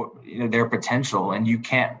their potential. And you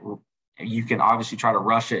can obviously try to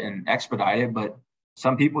rush it and expedite it, but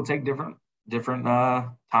some people take different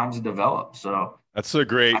times to develop. So that's a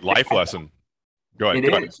great life lesson. Go ahead.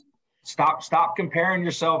 It is. Stop comparing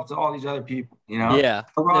yourself to all these other people. Yeah.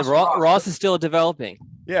 Ross is still developing.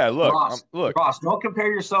 Yeah. Look, Ross, don't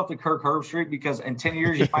compare yourself to Kirk Herbstreit because in 10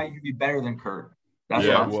 years you might be better than Kirk. That's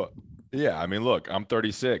I mean, look, I'm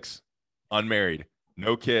 36, unmarried,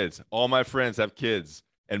 no kids. All my friends have kids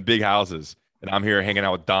and big houses, and I'm here hanging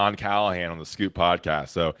out with Don Callahan on the Scoop podcast.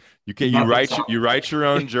 So you write your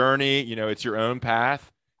own journey. It's your own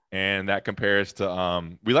path, and that compares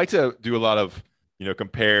to we like to do a lot of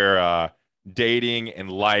compare dating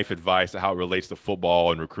and life advice to how it relates to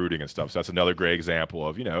football and recruiting and stuff. So that's another great example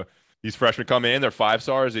of these freshmen come in, they're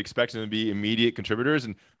 5-stars, they expect them to be immediate contributors,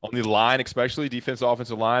 and on the line, especially defensive,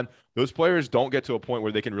 offensive line, those players don't get to a point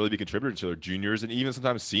where they can really be contributors to their juniors and even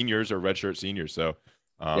sometimes seniors or redshirt seniors. So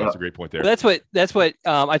that's a great point there. That's what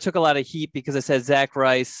I took a lot of heat because I said Zach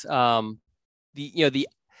Rice. The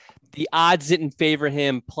odds didn't favor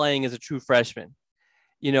him playing as a true freshman,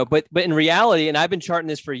 but in reality, and I've been charting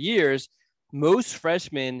this for years, most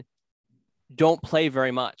freshmen don't play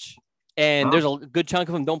very much. And there's a good chunk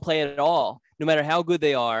of them don't play at all, no matter how good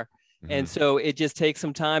they are. Mm-hmm. And so it just takes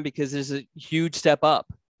some time because there's a huge step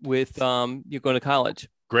up with you going to college.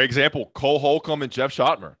 Great example, Cole Holcomb and Jeff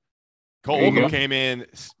Schottmer. Cole Holcomb came in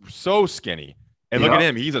so skinny. And look at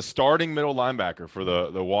him. He's a starting middle linebacker for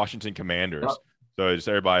the Washington Commanders. Yep. So just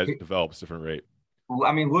everybody develops a different rate.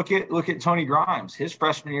 I mean, look at Tony Grimes. His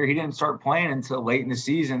freshman year, he didn't start playing until late in the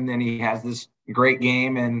season. Then he has this great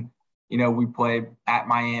game, and we played at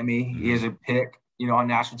Miami. He has a pick, on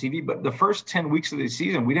national TV. But the first 10 weeks of the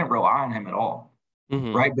season, we didn't rely on him at all,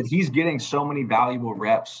 right? But he's getting so many valuable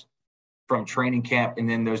reps from training camp, and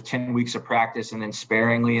then those 10 weeks of practice, and then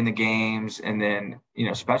sparingly in the games, and then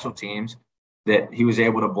special teams, that he was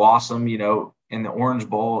able to blossom. in the Orange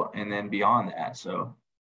Bowl and then beyond that. So,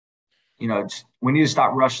 we need to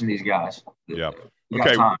stop rushing these guys. Yeah. We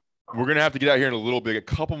got time. We're going to have to get out here in a little bit. A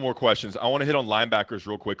couple more questions. I want to hit on linebackers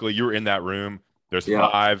real quickly. You were in that room. There's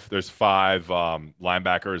five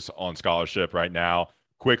linebackers on scholarship right now.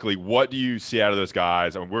 Quickly, what do you see out of those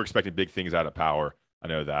guys? I mean, we're expecting big things out of Power. I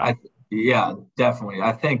know that. Yeah, definitely.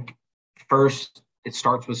 I think first it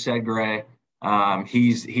starts with Ced Gray.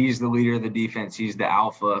 He's the leader of the defense. He's the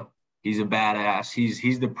alpha. He's a badass.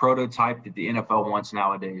 He's the prototype that the NFL wants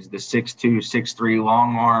nowadays. The 6'2", 6'3",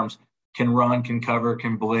 long arms, can run, can cover,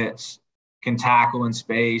 can blitz, can tackle in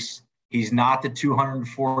space. He's not the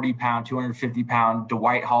 240-pound, 250-pound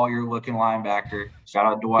Dwight Hollier-looking linebacker. Shout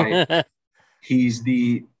out Dwight.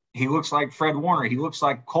 He looks like Fred Warner. He looks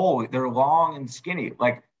like Cole. They're long and skinny.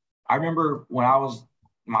 Like, I remember when I was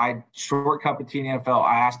my short cup of tea in the NFL,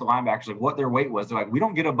 I asked the linebackers like what their weight was. They're like, we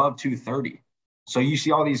don't get above 230. So you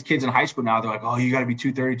see all these kids in high school now, they're like, oh, you got to be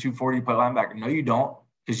 230, 240 to play linebacker. No, you don't.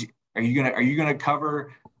 Because are you gonna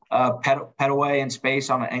cover Petaway in space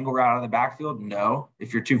on an angle route out of the backfield? No.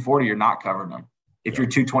 If you're 240, you're not covering them. If you're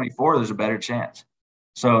 224, there's a better chance.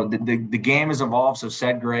 So the game has evolved. So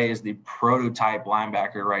Ced Gray is the prototype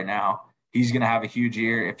linebacker right now. He's going to have a huge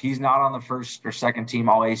year. If he's not on the first or second team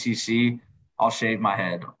All ACC, I'll shave my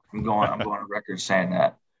head. I'm going on record saying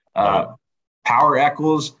that. Power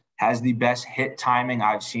Echols has the best hit timing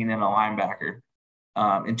I've seen in a linebacker.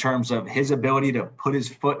 In terms of his ability to put his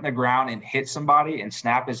foot in the ground and hit somebody and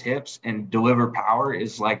snap his hips and deliver power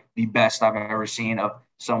is like the best I've ever seen of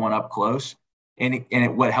someone up close.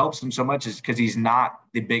 What helps him so much is because he's not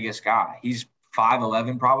the biggest guy. He's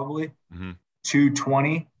 5'11", probably,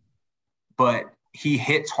 220, but he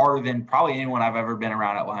hits harder than probably anyone I've ever been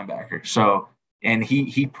around at linebacker. So, and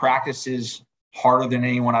he practices harder than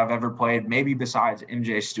anyone I've ever played, maybe besides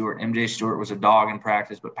MJ Stewart. MJ Stewart was a dog in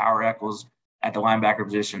practice, but Power Echols at the linebacker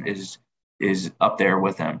position is up there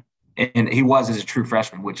with him. And he was as a true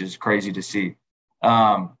freshman, which is crazy to see.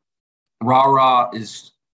 Ra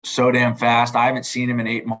is so damn fast. I haven't seen him in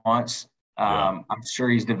 8 months. I'm sure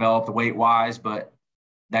he's developed weight-wise, but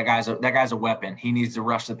that guy's a weapon. He needs to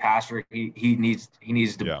rush the passer. He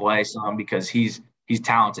needs to play some because he's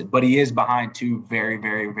talented, but he is behind two very,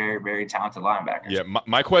 very, very, very talented linebackers. Yeah,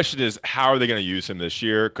 my question is, how are they going to use him this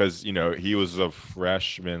year? Because he was a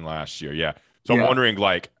freshman last year. Yeah, so I'm wondering,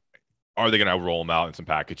 like, are they going to roll him out in some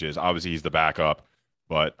packages? Obviously, he's the backup.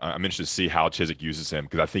 But I'm interested to see how Chizik uses him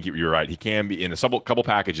because I think you're right. He can be in a couple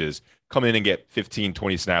packages, come in and get 15,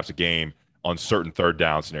 20 snaps a game on certain third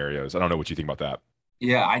down scenarios. I don't know what you think about that.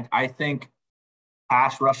 Yeah, I think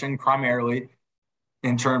pass rushing primarily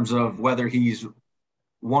in terms of whether he's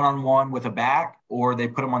one-on-one with a back or they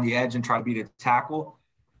put him on the edge and try to beat a tackle,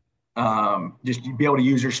 just to be able to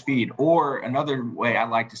use your speed. Or another way I'd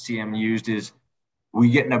like to see him used is we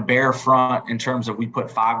get in a bare front in terms of we put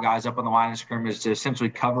 5 guys up on the line of scrimmage to essentially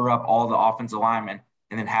cover up all the offensive linemen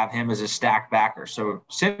and then have him as a stacked backer. So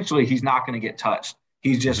essentially he's not going to get touched.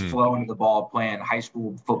 He's just flowing the ball, playing high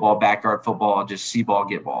school football, backyard football, just see ball,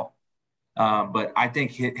 get ball. But I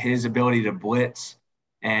think his ability to blitz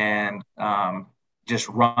and just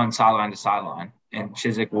run sideline to sideline, and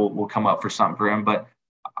Chizik will come up for something for him. But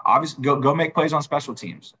obviously go make plays on special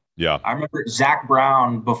teams. Yeah. I remember Zach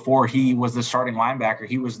Brown, before he was the starting linebacker,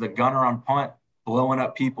 he was the gunner on punt, blowing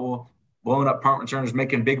up people, blowing up punt returners,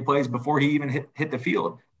 making big plays before he even hit the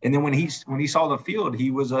field. And then when he saw the field,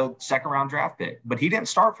 he was a second-round draft pick. But he didn't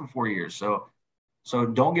start for 4 years. So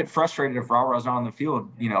don't get frustrated if Ra-Ra's not on the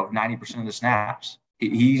field, 90% of the snaps.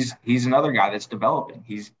 He's another guy that's developing.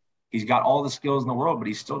 He's got all the skills in the world, but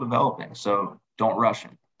he's still developing. So don't rush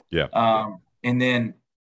him. Yeah. And then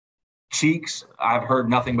Cheeks, I've heard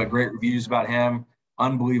nothing but great reviews about him.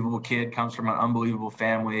 Unbelievable kid, comes from an unbelievable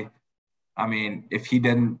family. I mean, if he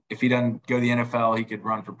doesn't go to the NFL, he could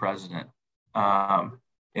run for president.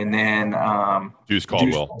 And then Deuce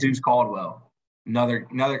Caldwell. Deuce Caldwell. Another.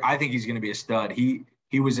 I think he's going to be a stud. He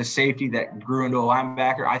was a safety that grew into a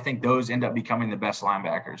linebacker. I think those end up becoming the best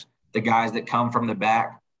linebackers. The guys that come from the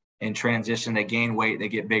back and transition, they gain weight, they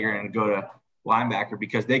get bigger and go to linebacker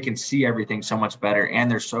because they can see everything so much better, and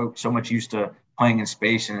they're so much used to playing in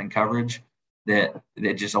space and in coverage that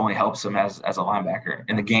just only helps them as a linebacker.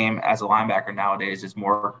 And the game as a linebacker nowadays is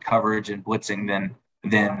more coverage and blitzing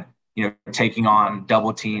than taking on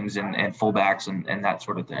double teams and fullbacks and that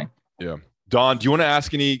sort of thing. Yeah. Don, do you want to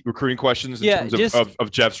ask any recruiting questions in terms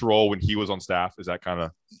of Jeff's role when he was on staff? Is that kind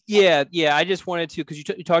of? Yeah. I just wanted to, because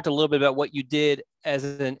you talked a little bit about what you did as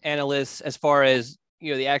an analyst as far as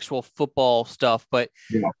the actual football stuff, but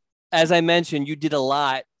as I mentioned, you did a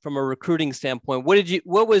lot from a recruiting standpoint,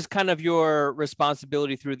 what was kind of your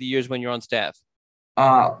responsibility through the years when you're on staff?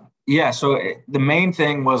 So the main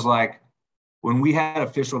thing was like when we had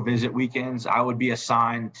official visit weekends, I would be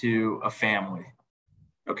assigned to a family.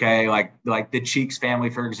 Okay, like the Cheeks family,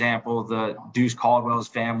 for example, the Deuce Caldwell's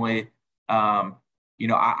family. I'm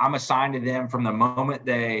assigned to them from the moment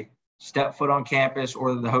they step foot on campus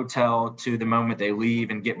or the hotel to the moment they leave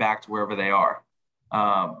and get back to wherever they are.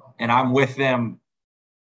 And I'm with them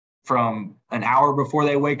from an hour before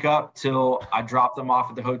they wake up till I drop them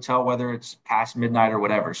off at the hotel, whether it's past midnight or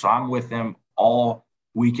whatever. So I'm with them all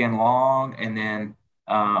weekend long. And then,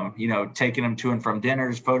 taking them to and from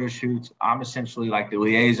dinners, photo shoots. I'm essentially like the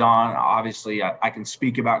liaison. Obviously, I can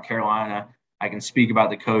speak about Carolina. I can speak about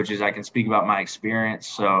the coaches. I can speak about my experience.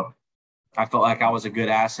 So I felt like I was a good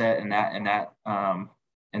asset in that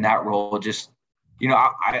role. Just,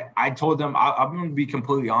 I told them I'm going to be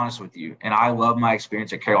completely honest with you, and I love my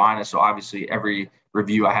experience at Carolina. So obviously, every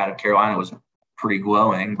review I had of Carolina was pretty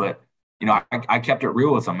glowing. But I kept it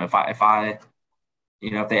real with them. If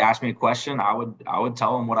they asked me a question, I would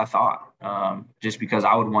tell them what I thought, just because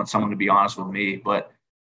I would want someone to be honest with me. But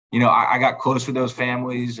I got close with those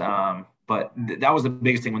families. But that was the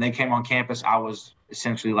biggest thing. When they came on campus, I was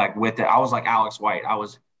essentially like with it. I was like Alex White.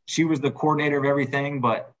 She was the coordinator of everything,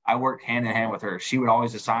 but I worked hand in hand with her. She would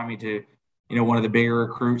always assign me to, one of the bigger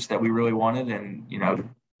recruits that we really wanted, and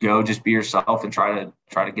go just be yourself and try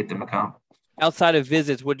to get them to come. Outside of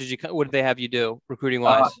visits, what did they have you do recruiting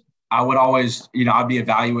wise? I would always, I'd be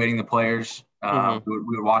evaluating the players. We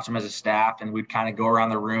would watch them as a staff, and we'd kind of go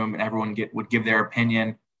around the room, and everyone would give their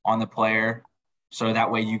opinion on the player. So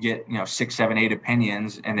that way you get, 6, 7, 8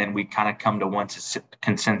 opinions, and then we kind of come to one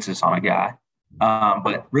consensus on a guy.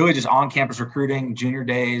 But really just on-campus recruiting, junior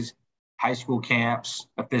days, high school camps,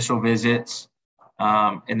 official visits.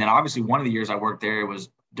 And then obviously one of the years I worked there was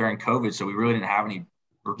during COVID, so we really didn't have any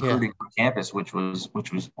recruiting on campus, which was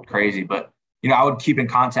crazy. But, I would keep in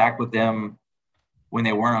contact with them when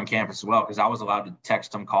they weren't on campus as well, because I was allowed to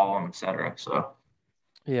text them, call them, et cetera. So.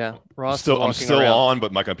 Yeah, Ross. I'm still on,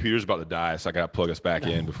 but my computer's about to die, so I gotta plug us back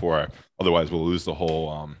in otherwise we'll lose the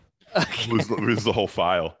whole lose the whole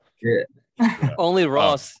file. Yeah. Only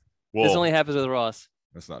Ross. This only happens with Ross.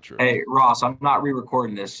 That's not true. Hey, Ross, I'm not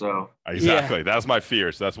re-recording this, so exactly. Yeah. That's my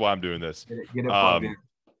fear, so that's why I'm doing this. Get it plugged in.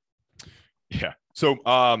 Yeah. So,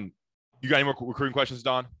 you got any more recruiting questions,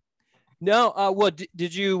 Don? No. Well,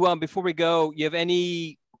 did you before we go? You have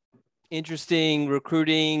any interesting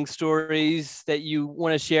recruiting stories that you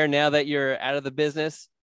want to share now that you're out of the business?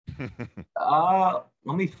 Let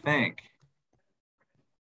me think.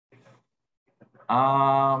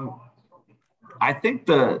 I think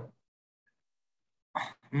I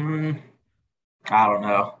don't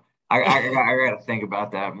know. I got to think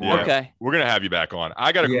about that more. Yeah, okay. We're going to have you back on.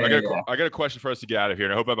 I got a question for us to get out of here,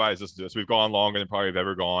 and I hope everybody's listening to this. We've gone longer than probably we've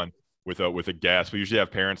ever gone with a guest. We usually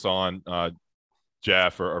have parents on,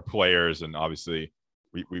 Jeff or players, and obviously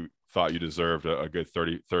we thought you deserved a good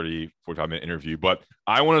 45-minute interview. But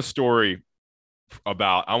I want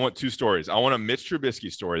I want two stories. I want a Mitch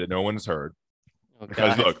Trubisky story that no one's heard. Okay.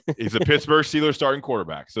 Because look, he's a Pittsburgh Steelers starting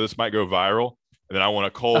quarterback, so this might go viral. And then I want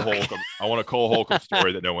a Cole Holcomb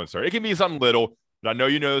story that no one's heard. It can be something little, but I know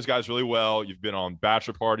you know those guys really well. You've been on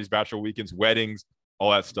bachelor parties, bachelor weekends, weddings,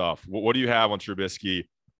 all that stuff. What do you have on Trubisky?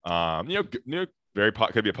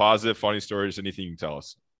 Could be a positive, funny story, just anything you can tell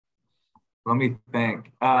us. Let me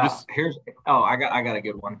think. I got a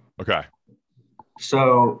good one. Okay.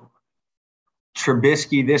 So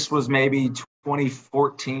Trubisky, this was maybe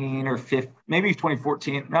 2014 or maybe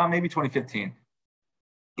 2014. No, maybe 2015.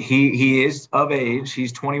 He is of age.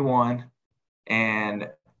 He's 21, and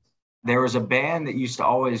there was a band that used to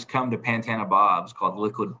always come to Pantana Bob's called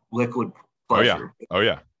Liquid Pleasure. Oh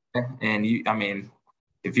yeah. And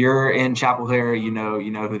if you're in Chapel Hill, you know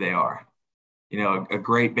who they are. A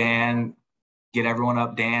great band, get everyone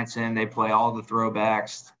up dancing. They play all the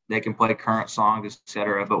throwbacks. They can play current songs,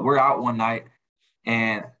 etc. But we're out one night,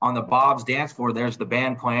 and on the Bob's dance floor, there's the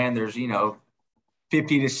band playing. There's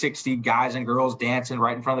 50 to 60 guys and girls dancing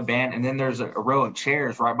right in front of the band. And then there's a row of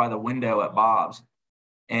chairs right by the window at Bob's.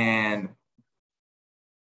 And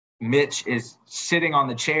Mitch is sitting on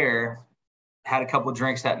the chair, had a couple of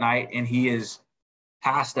drinks that night, and he is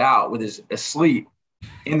passed out asleep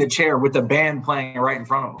in the chair with the band playing right in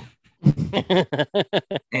front of him.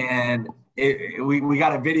 And we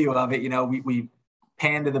got a video of it. We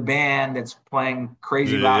pan to the band that's playing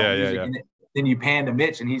crazy loud music. Yeah. And then you pan to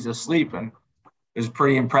Mitch, and he's asleep. And it was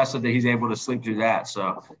pretty impressive that he's able to sleep through that.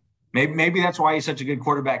 So, maybe that's why he's such a good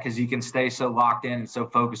quarterback, because he can stay so locked in and so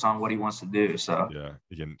focused on what he wants to do. So yeah,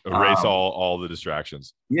 he can erase all the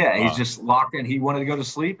distractions. Yeah, he's just locked in. He wanted to go to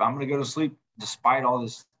sleep. I'm going to go to sleep despite all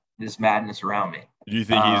this madness around me. Do you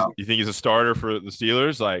think he's a starter for the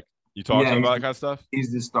Steelers? Like, you talk to him about that kind of stuff?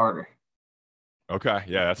 He's the starter. Okay,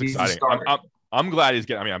 yeah, that's exciting. I'm glad he's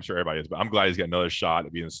getting. I mean, I'm sure everybody is, but I'm glad he's getting another shot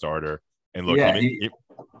at being a starter. And look, yeah,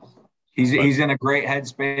 he's in a great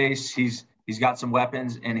headspace. He's got some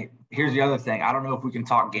weapons. And here's the other thing. I don't know if we can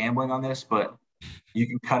talk gambling on this, but you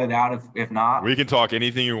can cut it out if not. We can talk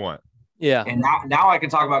anything you want. Yeah. And now I can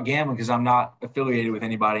talk about gambling because I'm not affiliated with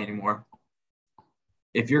anybody anymore.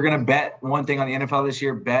 If you're going to bet one thing on the NFL this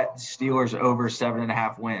year, bet Steelers over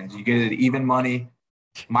 7.5 wins. You get it even money.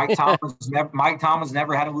 Mike Tomlin's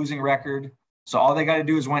never had a losing record. So all they got to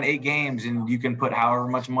do is win 8 games, and you can put however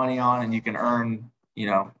much money on, and you can earn,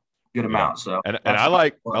 good amount. So and I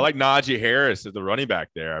like Najee Harris as the running back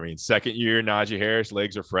there. I mean, second year Najee Harris,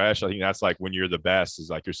 legs are fresh. I think that's like when you're the best, is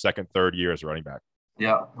like your second, third year as a running back.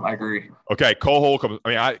 Yeah, I agree. Okay, Cole Holcomb.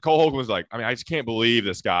 Cole Holcomb was like, I just can't believe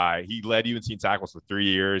this guy. He led UNC in tackles for 3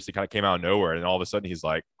 years. He kind of came out of nowhere, and all of a sudden he's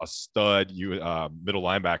like a stud middle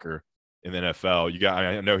linebacker in the NFL.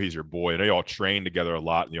 I know he's your boy. I know you all trained together a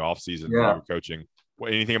lot in the offseason when you were coaching.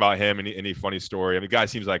 Anything about him? Any funny story? I mean, the guy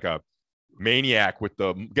seems like a maniac with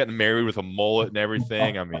getting married with a mullet and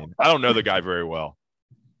everything. I mean, I don't know the guy very well.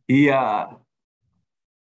 He's a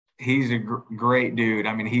great dude.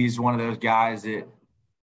 I mean, he's one of those guys that,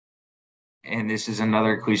 and this is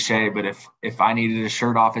another cliche, but if I needed a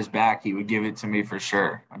shirt off his back, he would give it to me for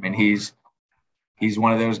sure. I mean, he's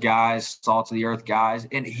one of those guys, salt of the earth guys.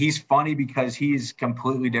 And he's funny because he's a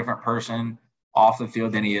completely different person off the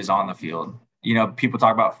field than he is on the field. People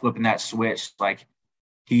talk about flipping that switch. Like,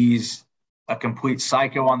 he's a complete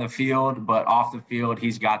psycho on the field, but off the field,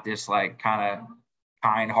 he's got this like kind of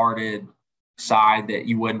kind-hearted side that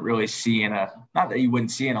you wouldn't really see not that you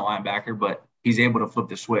wouldn't see in a linebacker, but he's able to flip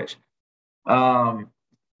the switch.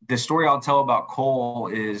 The story I'll tell about Cole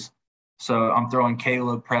is, so I'm throwing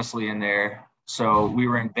Caleb Presley in there. So we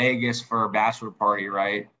were in Vegas for a bachelor party,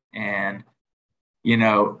 right? And,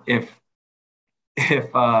 if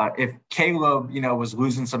Caleb, was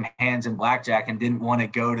losing some hands in blackjack and didn't want to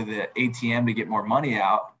go to the ATM to get more money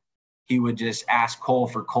out, he would just ask Cole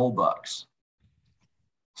for Cole bucks.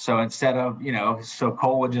 So instead of, so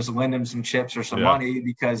Cole would just lend him some chips or some money,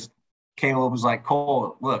 because Caleb was like,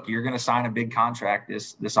 Cole, look, you're going to sign a big contract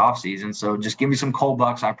this offseason. So just give me some Cole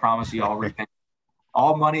bucks. I promise you I'll repay.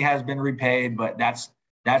 All money has been repaid, but that's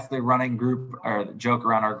the running group, or the joke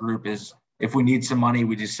around our group is, if we need some money,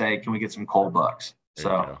 we just say, can we get some Cole bucks?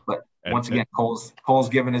 So, but once again, Cole's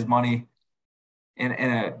giving his money in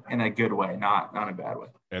a good way, not a bad way.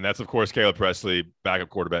 And that's, of course, Caleb Presley, backup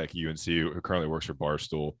quarterback at UNC, who currently works for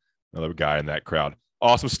Barstool, another guy in that crowd.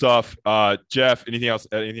 Awesome stuff. Jeff, anything else?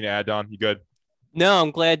 Anything to add, Don? You good? No,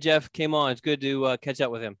 I'm glad Jeff came on. It's good to catch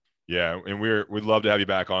up with him. Yeah, and we'd love to have you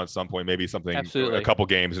back on at some point. Maybe something, a couple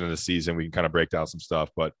games into the season, we can kind of break down some stuff.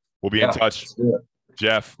 But we'll be in touch.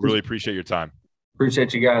 Jeff, really appreciate your time.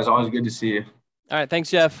 Appreciate you guys. Always good to see you. All right, thanks,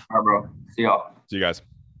 Jeff. All right, bro. See y'all. See you guys.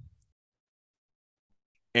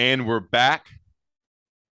 And we're back.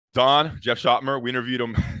 Don, Jeff Schottmer, we interviewed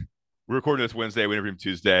him. We're recording this Wednesday. We interviewed him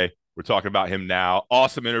Tuesday. We're talking about him now.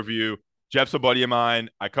 Awesome interview. Jeff's a buddy of mine.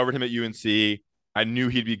 I covered him at UNC. I knew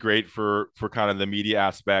he'd be great for kind of the media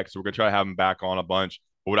aspect, so we're going to try to have him back on a bunch.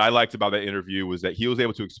 But what I liked about that interview was that he was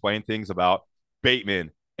able to explain things about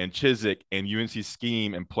Bateman and Chizik and UNC's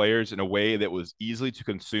scheme and players in a way that was easily to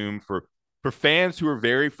consume for fans who are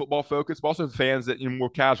very football focused, but also fans that, more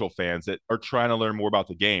casual fans that are trying to learn more about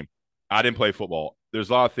the game. I didn't play football. There's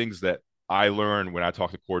a lot of things that I learned when I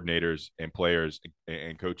talk to coordinators and players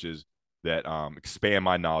and coaches that expand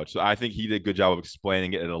my knowledge. So I think he did a good job of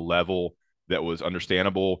explaining it at a level that was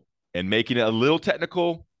understandable and making it a little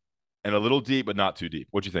technical and a little deep, but not too deep.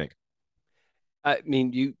 What'd you think? I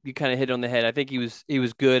mean, you kind of hit on the head. I think he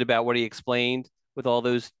was good about what he explained with all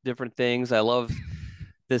those different things. I love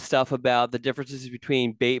the stuff about the differences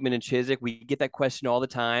between Bateman and Chizik. We get that question all the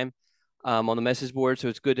time on the message board. So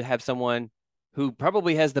it's good to have someone who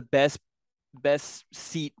probably has the best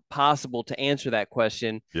seat possible to answer that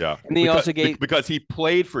question. Yeah. And then he also because he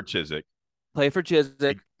played for Chizik. Played for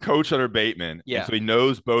Chizik. Coach under Bateman. Yeah. So he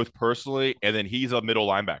knows both personally, and then he's a middle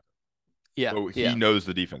linebacker. Yeah. So he knows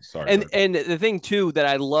the defense. Sorry. And the thing too that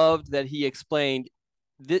I loved that he explained,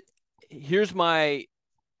 here's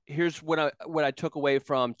what I took away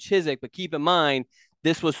from Chizik, but keep in mind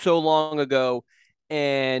this was so long ago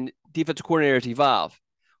and defensive coordinators evolve.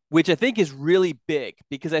 which I think is really big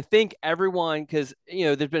because I think everyone, because,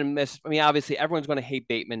 there's been a mess. I mean, obviously everyone's going to hate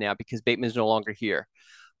Bateman now because Bateman's no longer here.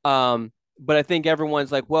 But I think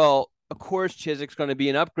everyone's like, well, of course Chiswick's going to be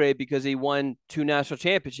an upgrade because he won 2 national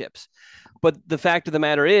championships. But the fact of the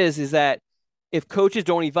matter is that if coaches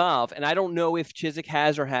don't evolve, and I don't know if Chiswick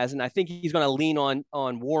has or hasn't, I think he's going to lean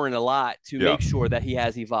on Warren a lot to make sure that he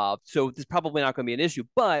has evolved. So this is probably not going to be an issue.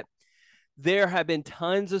 But there have been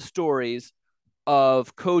tons of stories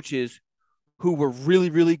of coaches who were really,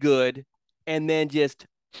 really good and then just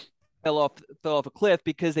fell off a cliff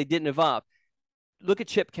because they didn't evolve. Look at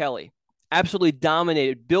Chip Kelly. Absolutely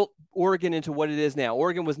dominated, built Oregon into what it is now.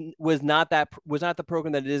 Oregon was not the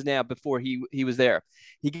program that it is now before he was there.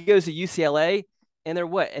 He goes to UCLA, and they're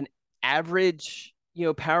an average,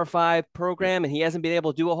 Power 5 program, and he hasn't been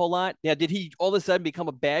able to do a whole lot. Now, did he all of a sudden become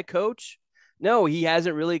a bad coach? No, he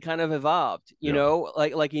hasn't really kind of evolved,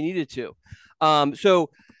 like he needed to. I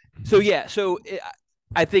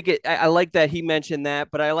think I like that he mentioned that,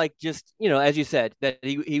 but I like just, as you said, that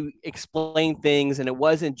he explained things, and it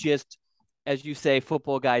wasn't just, as you say,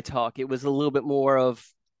 football guy talk. It was a little bit more of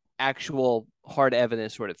actual hard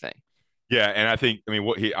evidence sort of thing. Yeah, and I think,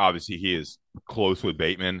 he is close with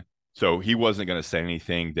Bateman, so he wasn't going to say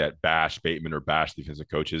anything that bashed Bateman or bashed defensive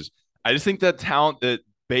coaches. I just think that talent that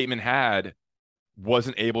Bateman had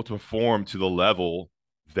wasn't able to perform to the level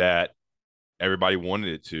that everybody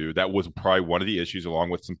wanted it to. That was probably one of the issues, along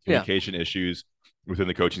with some communication issues within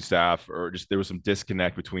the coaching staff, or just there was some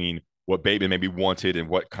disconnect between what Bateman maybe wanted and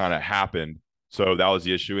what kind of happened. So that was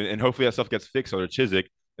the issue. And hopefully that stuff gets fixed under Chiswick,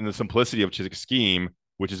 and the simplicity of Chiswick's scheme,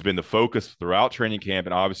 which has been the focus throughout training camp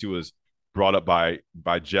and obviously was brought up by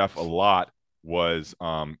Jeff a lot, was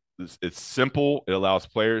it's simple. It allows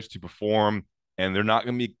players to perform, and they're not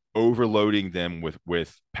going to be overloading them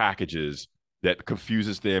with packages that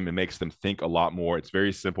confuses them and makes them think a lot more. It's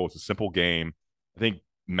very simple. It's a simple game. I think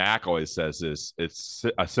Mac always says this. It's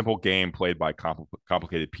a simple game played by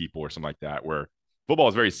complicated people or something like that, where football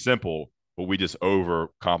is very simple, but we just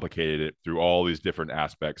overcomplicated it through all these different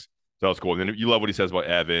aspects. So that was cool. And then you love what he says about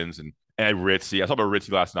Evans and Ritzy. I talked about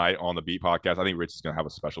Ritzy last night on the Beat podcast. I think Ritzy's going to have a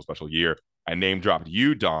special year. I name dropped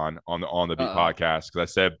you, Don, on the Beat podcast, because I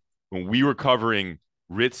said when we were covering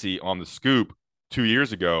Ritzy on the Scoop 2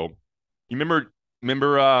 years ago, you remember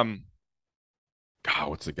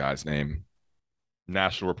what's the guy's name?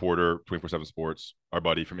 National reporter, 24/7 Sports, our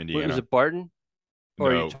buddy from Indiana. Was it Barton?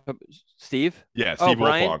 Or no. Steve? Yeah, Steve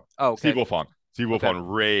Wilfong. Oh, okay. Steve Wilfong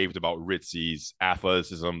raved about Ritzy's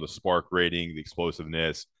athleticism, the spark rating, the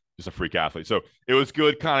explosiveness, just a freak athlete. So it was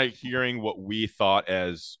good kind of hearing what we thought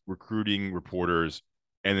as recruiting reporters,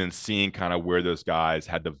 and then seeing kind of where those guys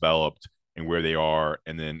had developed and where they are.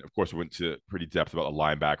 And then, of course, we went to pretty depth about the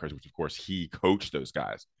linebackers, which, of course, he coached those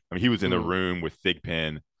guys. I mean, he was in the room with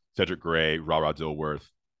Thigpen, Cedric Gray, Ra Dilworth,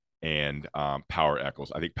 and Power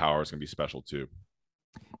Eccles. I think Power is going to be special too.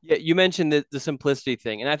 Yeah, you mentioned the simplicity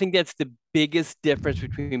thing, and I think that's the biggest difference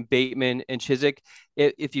between Bateman and Chiswick.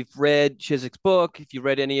 If you've read Chiswick's book, if you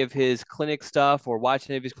read any of his clinic stuff or watched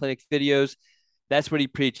any of his clinic videos, that's what he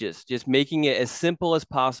preaches, just making it as simple as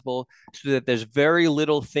possible so that there's very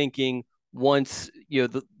little thinking once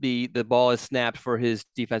the ball is snapped for his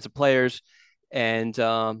defensive players. And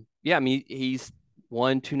he's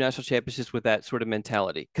won 2 national championships with that sort of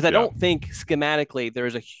mentality, because I don't think schematically there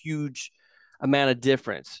is a huge amount of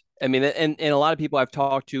difference. I mean, and a lot of people I've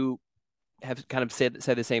talked to have kind of said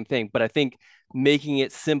the same thing, but I think making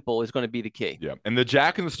it simple is going to be the key. Yeah, and the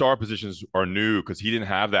Jack and the Star positions are new because he didn't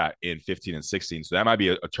have that in 15 and 16, so that might be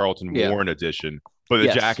a Charlton Warren addition. But the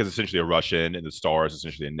Jack is essentially a Russian, and the Star is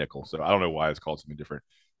essentially a nickel. So I don't know why it's called something different.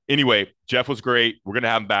 Anyway, Jeff was great. We're going to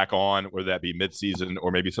have him back on, whether that be midseason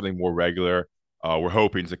or maybe something more regular. We're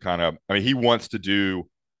hoping to kind of, he wants to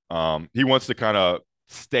kind of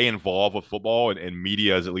stay involved with football, and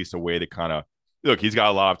media is at least a way to kind of, look, he's got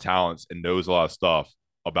a lot of talents and knows a lot of stuff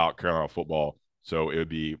about Carolina football. So it would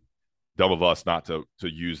be dumb of us not to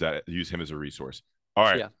use him as a resource. All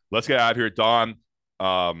right, let's get out of here. Don,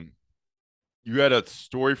 you had a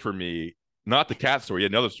story for me, not the cat story. You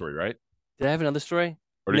had another story, right? Did I have another story?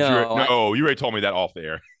 Or did you already told me that off the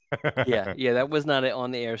air. Yeah, that was not an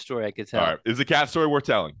on the air story, I could tell. All right, is the cat story worth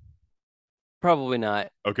telling? Probably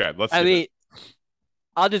not. Okay,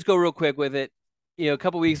 I'll just go real quick with it. A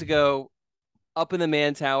couple weeks ago, up in the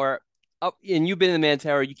man tower, and you've been in the man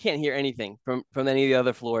tower, you can't hear anything from any of the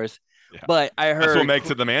other floors. Yeah. But I heard that's what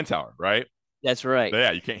makes it the man tower, right? That's right.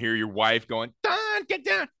 Yeah, you can't hear your wife going, "Don, get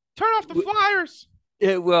down, turn off the flyers."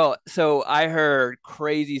 So I heard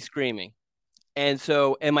crazy screaming, and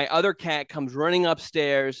my other cat comes running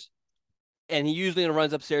upstairs, and he usually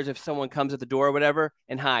runs upstairs if someone comes at the door or whatever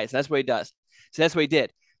and hides. That's what he does. So that's what he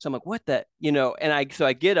did. So I'm like, what the, and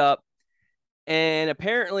I get up, and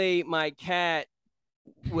apparently my cat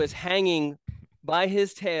was hanging by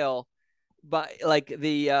his tail by like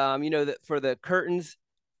the for the curtains,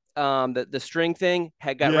 the string thing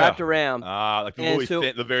got wrapped around. Like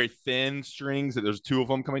the very thin strings that there's two of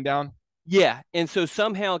them coming down. Yeah. And so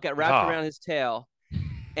somehow it got wrapped around his tail.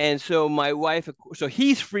 And so my wife, so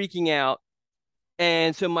he's freaking out.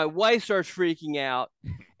 And so my wife starts freaking out.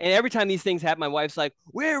 And every time these things happen, my wife's like,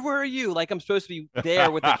 where were you? Like I'm supposed to be there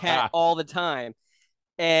with the cat all the time.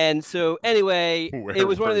 And so anyway, it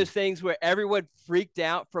was one of those things where everyone freaked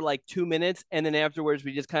out for like 2 minutes. And then afterwards,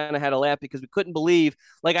 we just kind of had a laugh because we couldn't believe,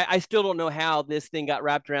 like, I still don't know how this thing got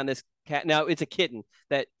wrapped around this cat. Now it's a kitten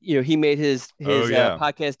that, he made his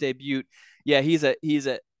podcast debut. Yeah. He's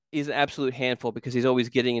an absolute handful because he's always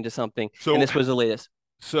getting into something. And this was the latest.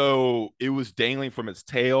 So it was dangling from its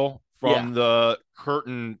tail from the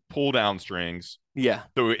curtain pull down strings. Yeah.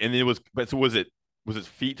 So was its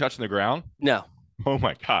feet touching the ground? No. Oh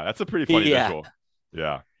my God, that's a pretty funny visual.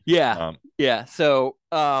 Yeah. Yeah. So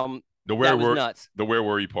the that was nuts. The where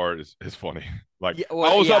were you part is funny. Like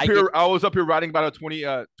I was up here writing about a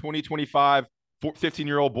 2025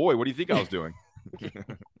 15-year-old boy. What do you think I was doing?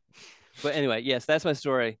 But anyway, yes, that's my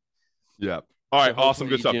story. Yeah. All right. So awesome.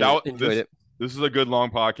 Good stuff. Enjoyed it. This is a good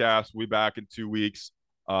long podcast. We'll be back in 2 weeks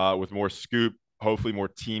with more scoop, hopefully more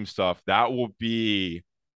team stuff. That will be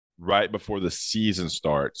right before the season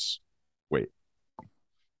starts. Wait, let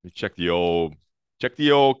me check the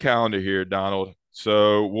old calendar here, Donald.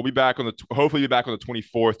 So we'll be back hopefully be back on the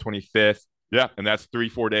 24th, 25th. Yeah, and that's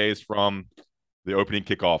 3-4 days from the opening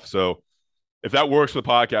kickoff. So if that works for the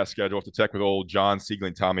podcast schedule, have to check with old John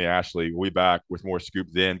Siegling, Tommy Ashley. We'll be back with more scoop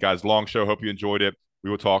then. Guys, long show. Hope you enjoyed it. We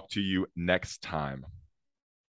will talk to you next time.